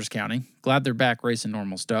Citrus County. Glad they're back racing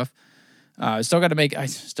normal stuff. I still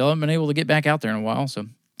haven't been able to get back out there in a while, so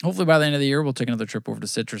hopefully by the end of the year, we'll take another trip over to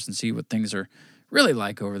Citrus and see what things are really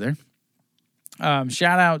like over there.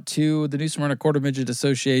 Shout out to the New Smyrna Quarter Midget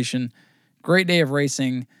Association. Great day of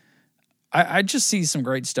racing. I just see some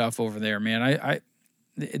great stuff over there, man.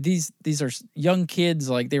 These are young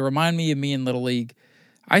kids. Like, they remind me of me in Little League.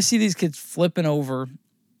 I see these kids flipping over,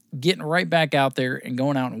 getting right back out there and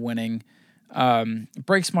going out and winning. It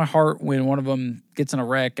breaks my heart when one of them gets in a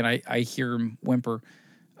wreck and I hear him whimper.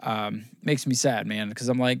 Makes me sad, man, because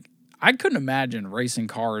I'm like, I couldn't imagine racing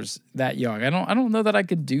cars that young. I don't know that I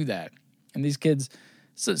could do that. And these kids,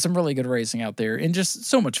 some really good racing out there, and just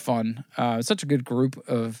so much fun. Such a good group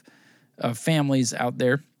of families out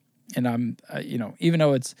there. And I'm, even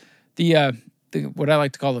though it's the what I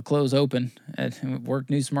like to call the close open, at work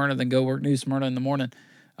New Smyrna, then go work New Smyrna in the morning.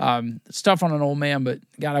 It's tough on an old man, but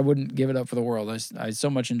God, I wouldn't give it up for the world. I so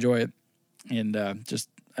much enjoy it, and just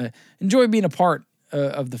enjoy being a part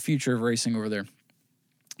of the future of racing over there.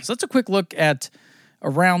 So that's a quick look at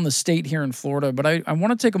around the state here in Florida. But I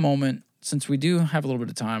want to take a moment, since we do have a little bit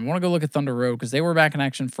of time. I want to go look at Thunder Road, because they were back in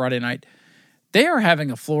action Friday night. They are having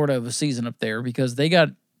a Florida of a season up there, because they got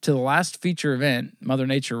to the last feature event, Mother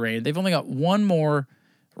Nature reigned. They've only got one more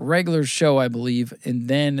regular show, I believe, and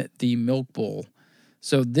then the Milk Bowl.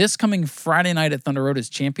 So this coming Friday night at Thunder Road is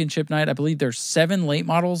championship night. I believe there's 7 late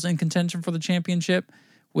models in contention for the championship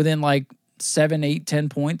within like 7, 8, 10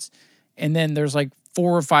 points. And then there's like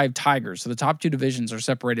 4 or 5 Tigers. So the top 2 divisions are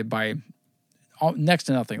separated by next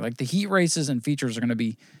to nothing. Like, the heat races and features are going to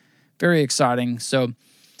be very exciting. So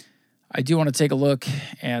I do want to take a look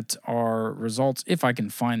at our results, if I can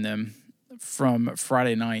find them, from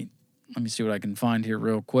Friday night. Let me see what I can find here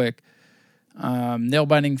real quick. Nail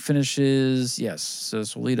biting finishes. Yes. So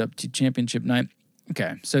this will lead up to championship night.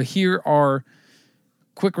 Okay. So here are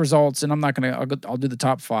quick results, and I'm not going to, I'll do the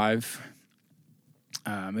top 5.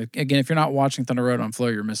 Again, if you're not watching Thunder Road on Flow,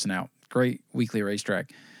 you're missing out. Great weekly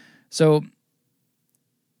racetrack. So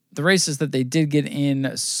the races that they did get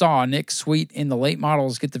in saw Nick Sweet in the late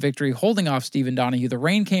models get the victory, holding off Stephen Donahue. The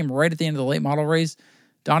rain came right at the end of the late model race.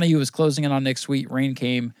 Donahue was closing in on Nick Sweet. Rain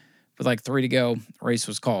came with like 3 to go. Race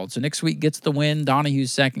was called. So Nick Sweet gets the win. Donahue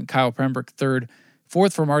second. Kyle Pembroke third.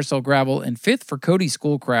 Fourth for Marcel Gravel. And fifth for Cody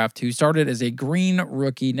Schoolcraft, who started as a green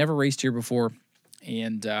rookie, never raced here before.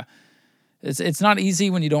 And it's not easy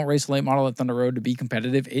when you don't race a late model at Thunder Road to be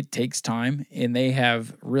competitive. It takes time, and they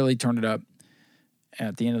have really turned it up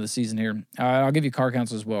at the end of the season here. I'll give you car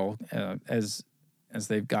counts as well, as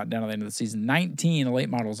they've got down to the end of the season. 19 late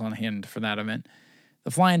models on hand for that event. The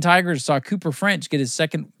Flying Tigers saw Cooper French get his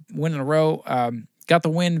second win in a row. Got the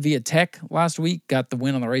win via tech last week. Got the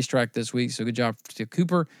win on the racetrack this week, so good job to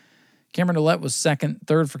Cooper. Cameron Ouellette was second.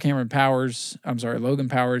 Third for Logan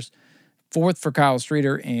Powers. Fourth for Kyle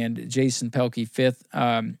Streeter and Jason Pelkey, fifth.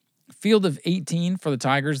 Field of 18 for the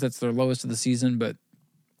Tigers. That's their lowest of the season, but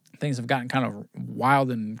things have gotten kind of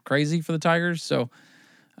wild and crazy for the Tigers, so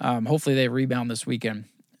hopefully they rebound this weekend.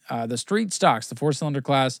 The street stocks, the 4-cylinder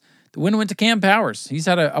class, the win went to Cam Powers. He's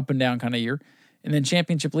had an up and down kind of year. And then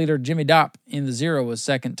championship leader Jimmy Dopp in the 0 was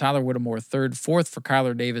second. Tyler Whittemore third. Fourth for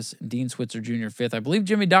Kyler Davis and Dean Switzer Jr. fifth. I believe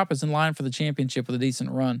Jimmy Dopp is in line for the championship with a decent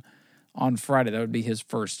run on Friday. That would be his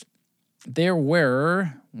first.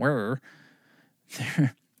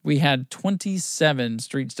 We had 27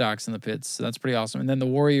 street stocks in the pits, so that's pretty awesome. And then the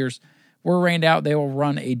Warriors were rained out. They will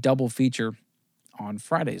run a double feature on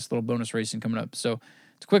Fridays. Little bonus racing coming up. So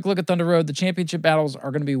it's a quick look at Thunder Road. The championship battles are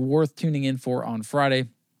going to be worth tuning in for on Friday.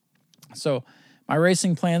 So my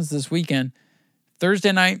racing plans this weekend.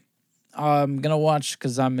 Thursday night, I'm going to watch,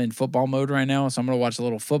 because I'm in football mode right now, so I'm going to watch a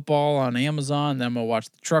little football on Amazon. Then I'm going to watch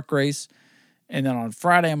the truck race. And then on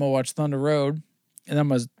Friday, I'm going to watch Thunder Road. And then I'm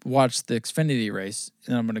going to watch the Xfinity race.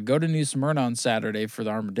 And then I'm going to go to New Smyrna on Saturday for the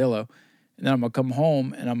Armadillo. And then I'm going to come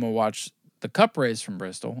home and I'm going to watch the Cup race from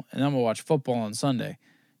Bristol. And then I'm going to watch football on Sunday.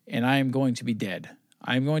 And I am going to be dead.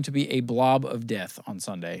 I am going to be a blob of death on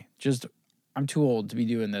Sunday. I'm too old to be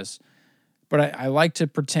doing this. But I like to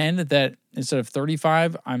pretend that instead of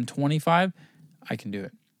 35, I'm 25. I can do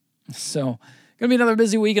it. So, going to be another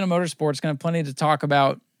busy weekend of motorsports. Going to have plenty to talk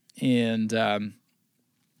about. And on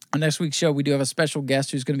next week's show, we do have a special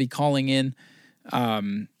guest who's going to be calling in.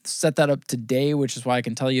 Set that up today, which is why I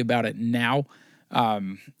can tell you about it now.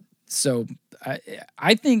 So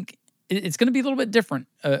I think it's going to be a little bit different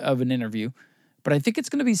of an interview. But I think it's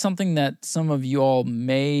going to be something that some of you all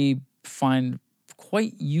may find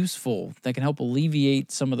quite useful, that can help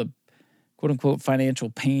alleviate some of the quote-unquote financial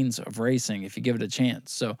pains of racing if you give it a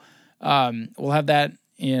chance. So we'll have that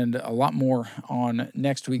and a lot more on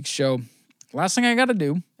next week's show. Last thing I got to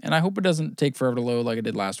do, and I hope it doesn't take forever to load like it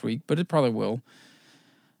did last week, but it probably will.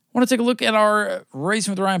 I want to take a look at our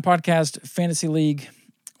Racing with Ryan podcast fantasy league.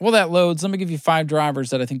 While that loads, let me give you 5 drivers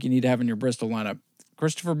that I think you need to have in your Bristol lineup.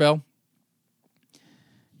 Christopher Bell,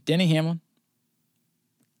 Denny Hamlin,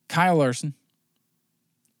 Kyle Larson,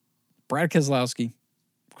 Brad Keselowski,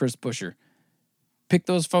 Chris Buescher. Pick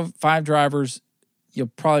those 5 drivers. You'll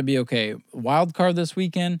probably be okay. Wild card this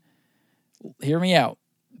weekend, hear me out.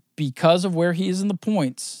 Because of where he is in the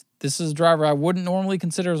points, this is a driver I wouldn't normally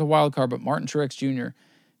consider as a wild card, but Martin Truex Jr.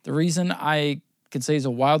 The reason I could say he's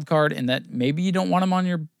a wild card, and that maybe you don't want him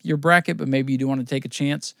on your bracket, but maybe you do want to take a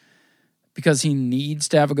chance because he needs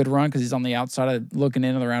to have a good run because he's on the outside of looking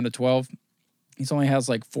in at the round of 12. He only has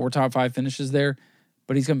like 4 top 5 finishes there,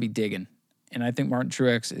 but he's going to be digging. And I think Martin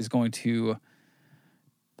Truex is going to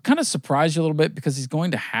kind of surprise you a little bit because he's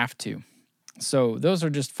going to have to. So those are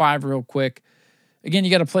just 5 real quick. Again,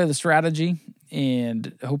 you got to play the strategy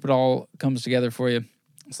and hope it all comes together for you.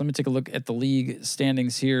 So let me take a look at the league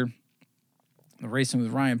standings here. The Racing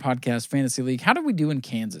with Ryan podcast fantasy league. How did we do in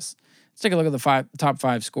Kansas? Let's take a look at the top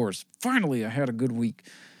 5 scores. Finally, I had a good week.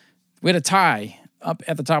 We had a tie up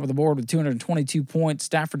at the top of the board with 222 points.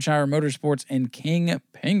 Staffordshire Motorsports and King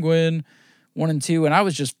Penguin 1 and 2, and I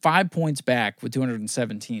was just 5 points back with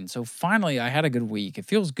 217. So finally, I had a good week. It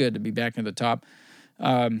feels good to be back near the top.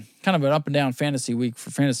 Kind of an up and down fantasy week for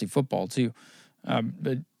fantasy football too.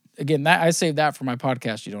 But again, that I saved that for my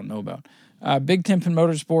podcast you don't know about. Big Timpin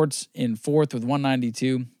Motorsports in 4th with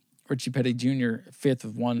 192. Richie Petty Jr. 5th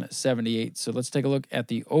with 178. So let's take a look at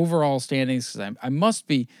the overall standings because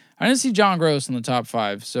I didn't see John Gross in the top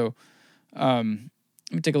 5. So let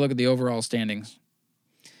me take a look at the overall standings.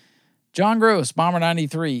 John Gross, Bomber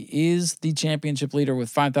 93, is the championship leader with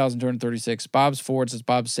 5,236. Bob's Fords, as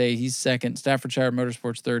Bob say, he's 2nd. Staffordshire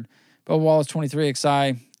Motorsports 3rd. Bubba Wallace 23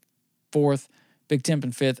 XI 4th. Big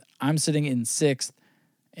Timpin 5th. I'm sitting in 6th.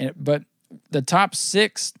 But the top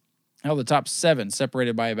 6, the top 7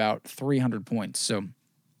 separated by about 300 points. So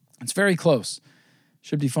it's very close.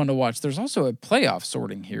 Should be fun to watch. There's also a playoff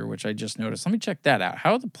sorting here, which I just noticed. Let me check that out.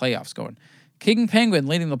 How are the playoffs going? King Penguin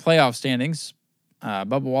leading the playoff standings.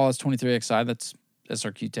 Bubba Wallace, 23 XI. That's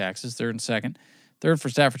SRQ Taxes. 3rd and 2nd. 3rd for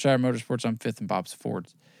Staffordshire Motorsports. I'm 5th and Bob's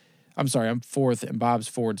Fords. I'm 4th and Bob's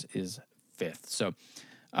Fords is 5th. So,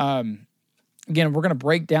 again, we're going to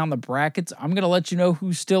break down the brackets. I'm going to let you know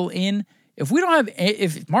who's still in. If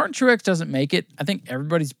Martin Truex doesn't make it, I think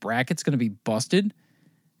everybody's bracket's going to be busted.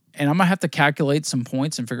 And I'm going to have to calculate some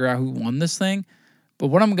points and figure out who won this thing. But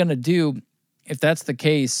what I'm going to do, if that's the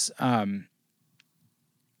case,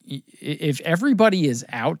 if everybody is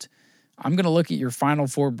out, I'm going to look at your Final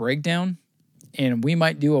 4 breakdown, and we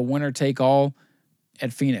might do a winner-take-all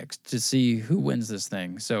at Phoenix to see who wins this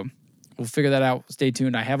thing. So we'll figure that out. Stay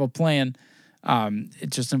tuned. I have a plan. It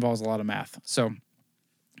just involves a lot of math. So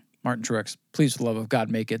Martin Truex, please, for the love of God,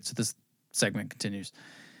 make it so this segment continues.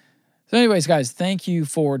 So anyways, guys, thank you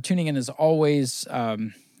for tuning in as always.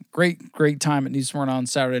 Great time at New Smyrna on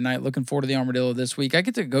Saturday night. Looking forward to the Armadillo this week. I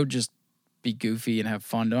get to go just be goofy and have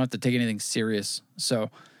fun. Don't have to take anything serious. So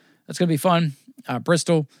that's going to be fun.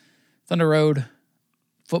 Bristol, Thunder Road,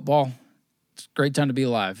 football. It's a great time to be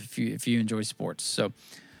alive if you enjoy sports. So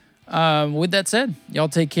with that said, y'all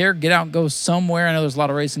take care. Get out and go somewhere. I know there's a lot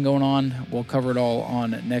of racing going on. We'll cover it all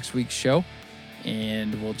on next week's show.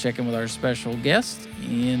 And we'll check in with our special guest.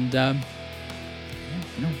 And,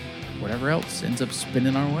 whatever else ends up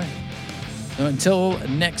spinning our way. So until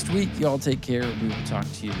next week, y'all take care. We will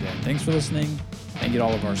talk to you then. Thanks for listening. Thank you to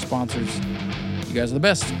all of our sponsors. You guys are the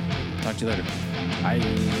best. Talk to you later.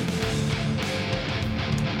 Bye.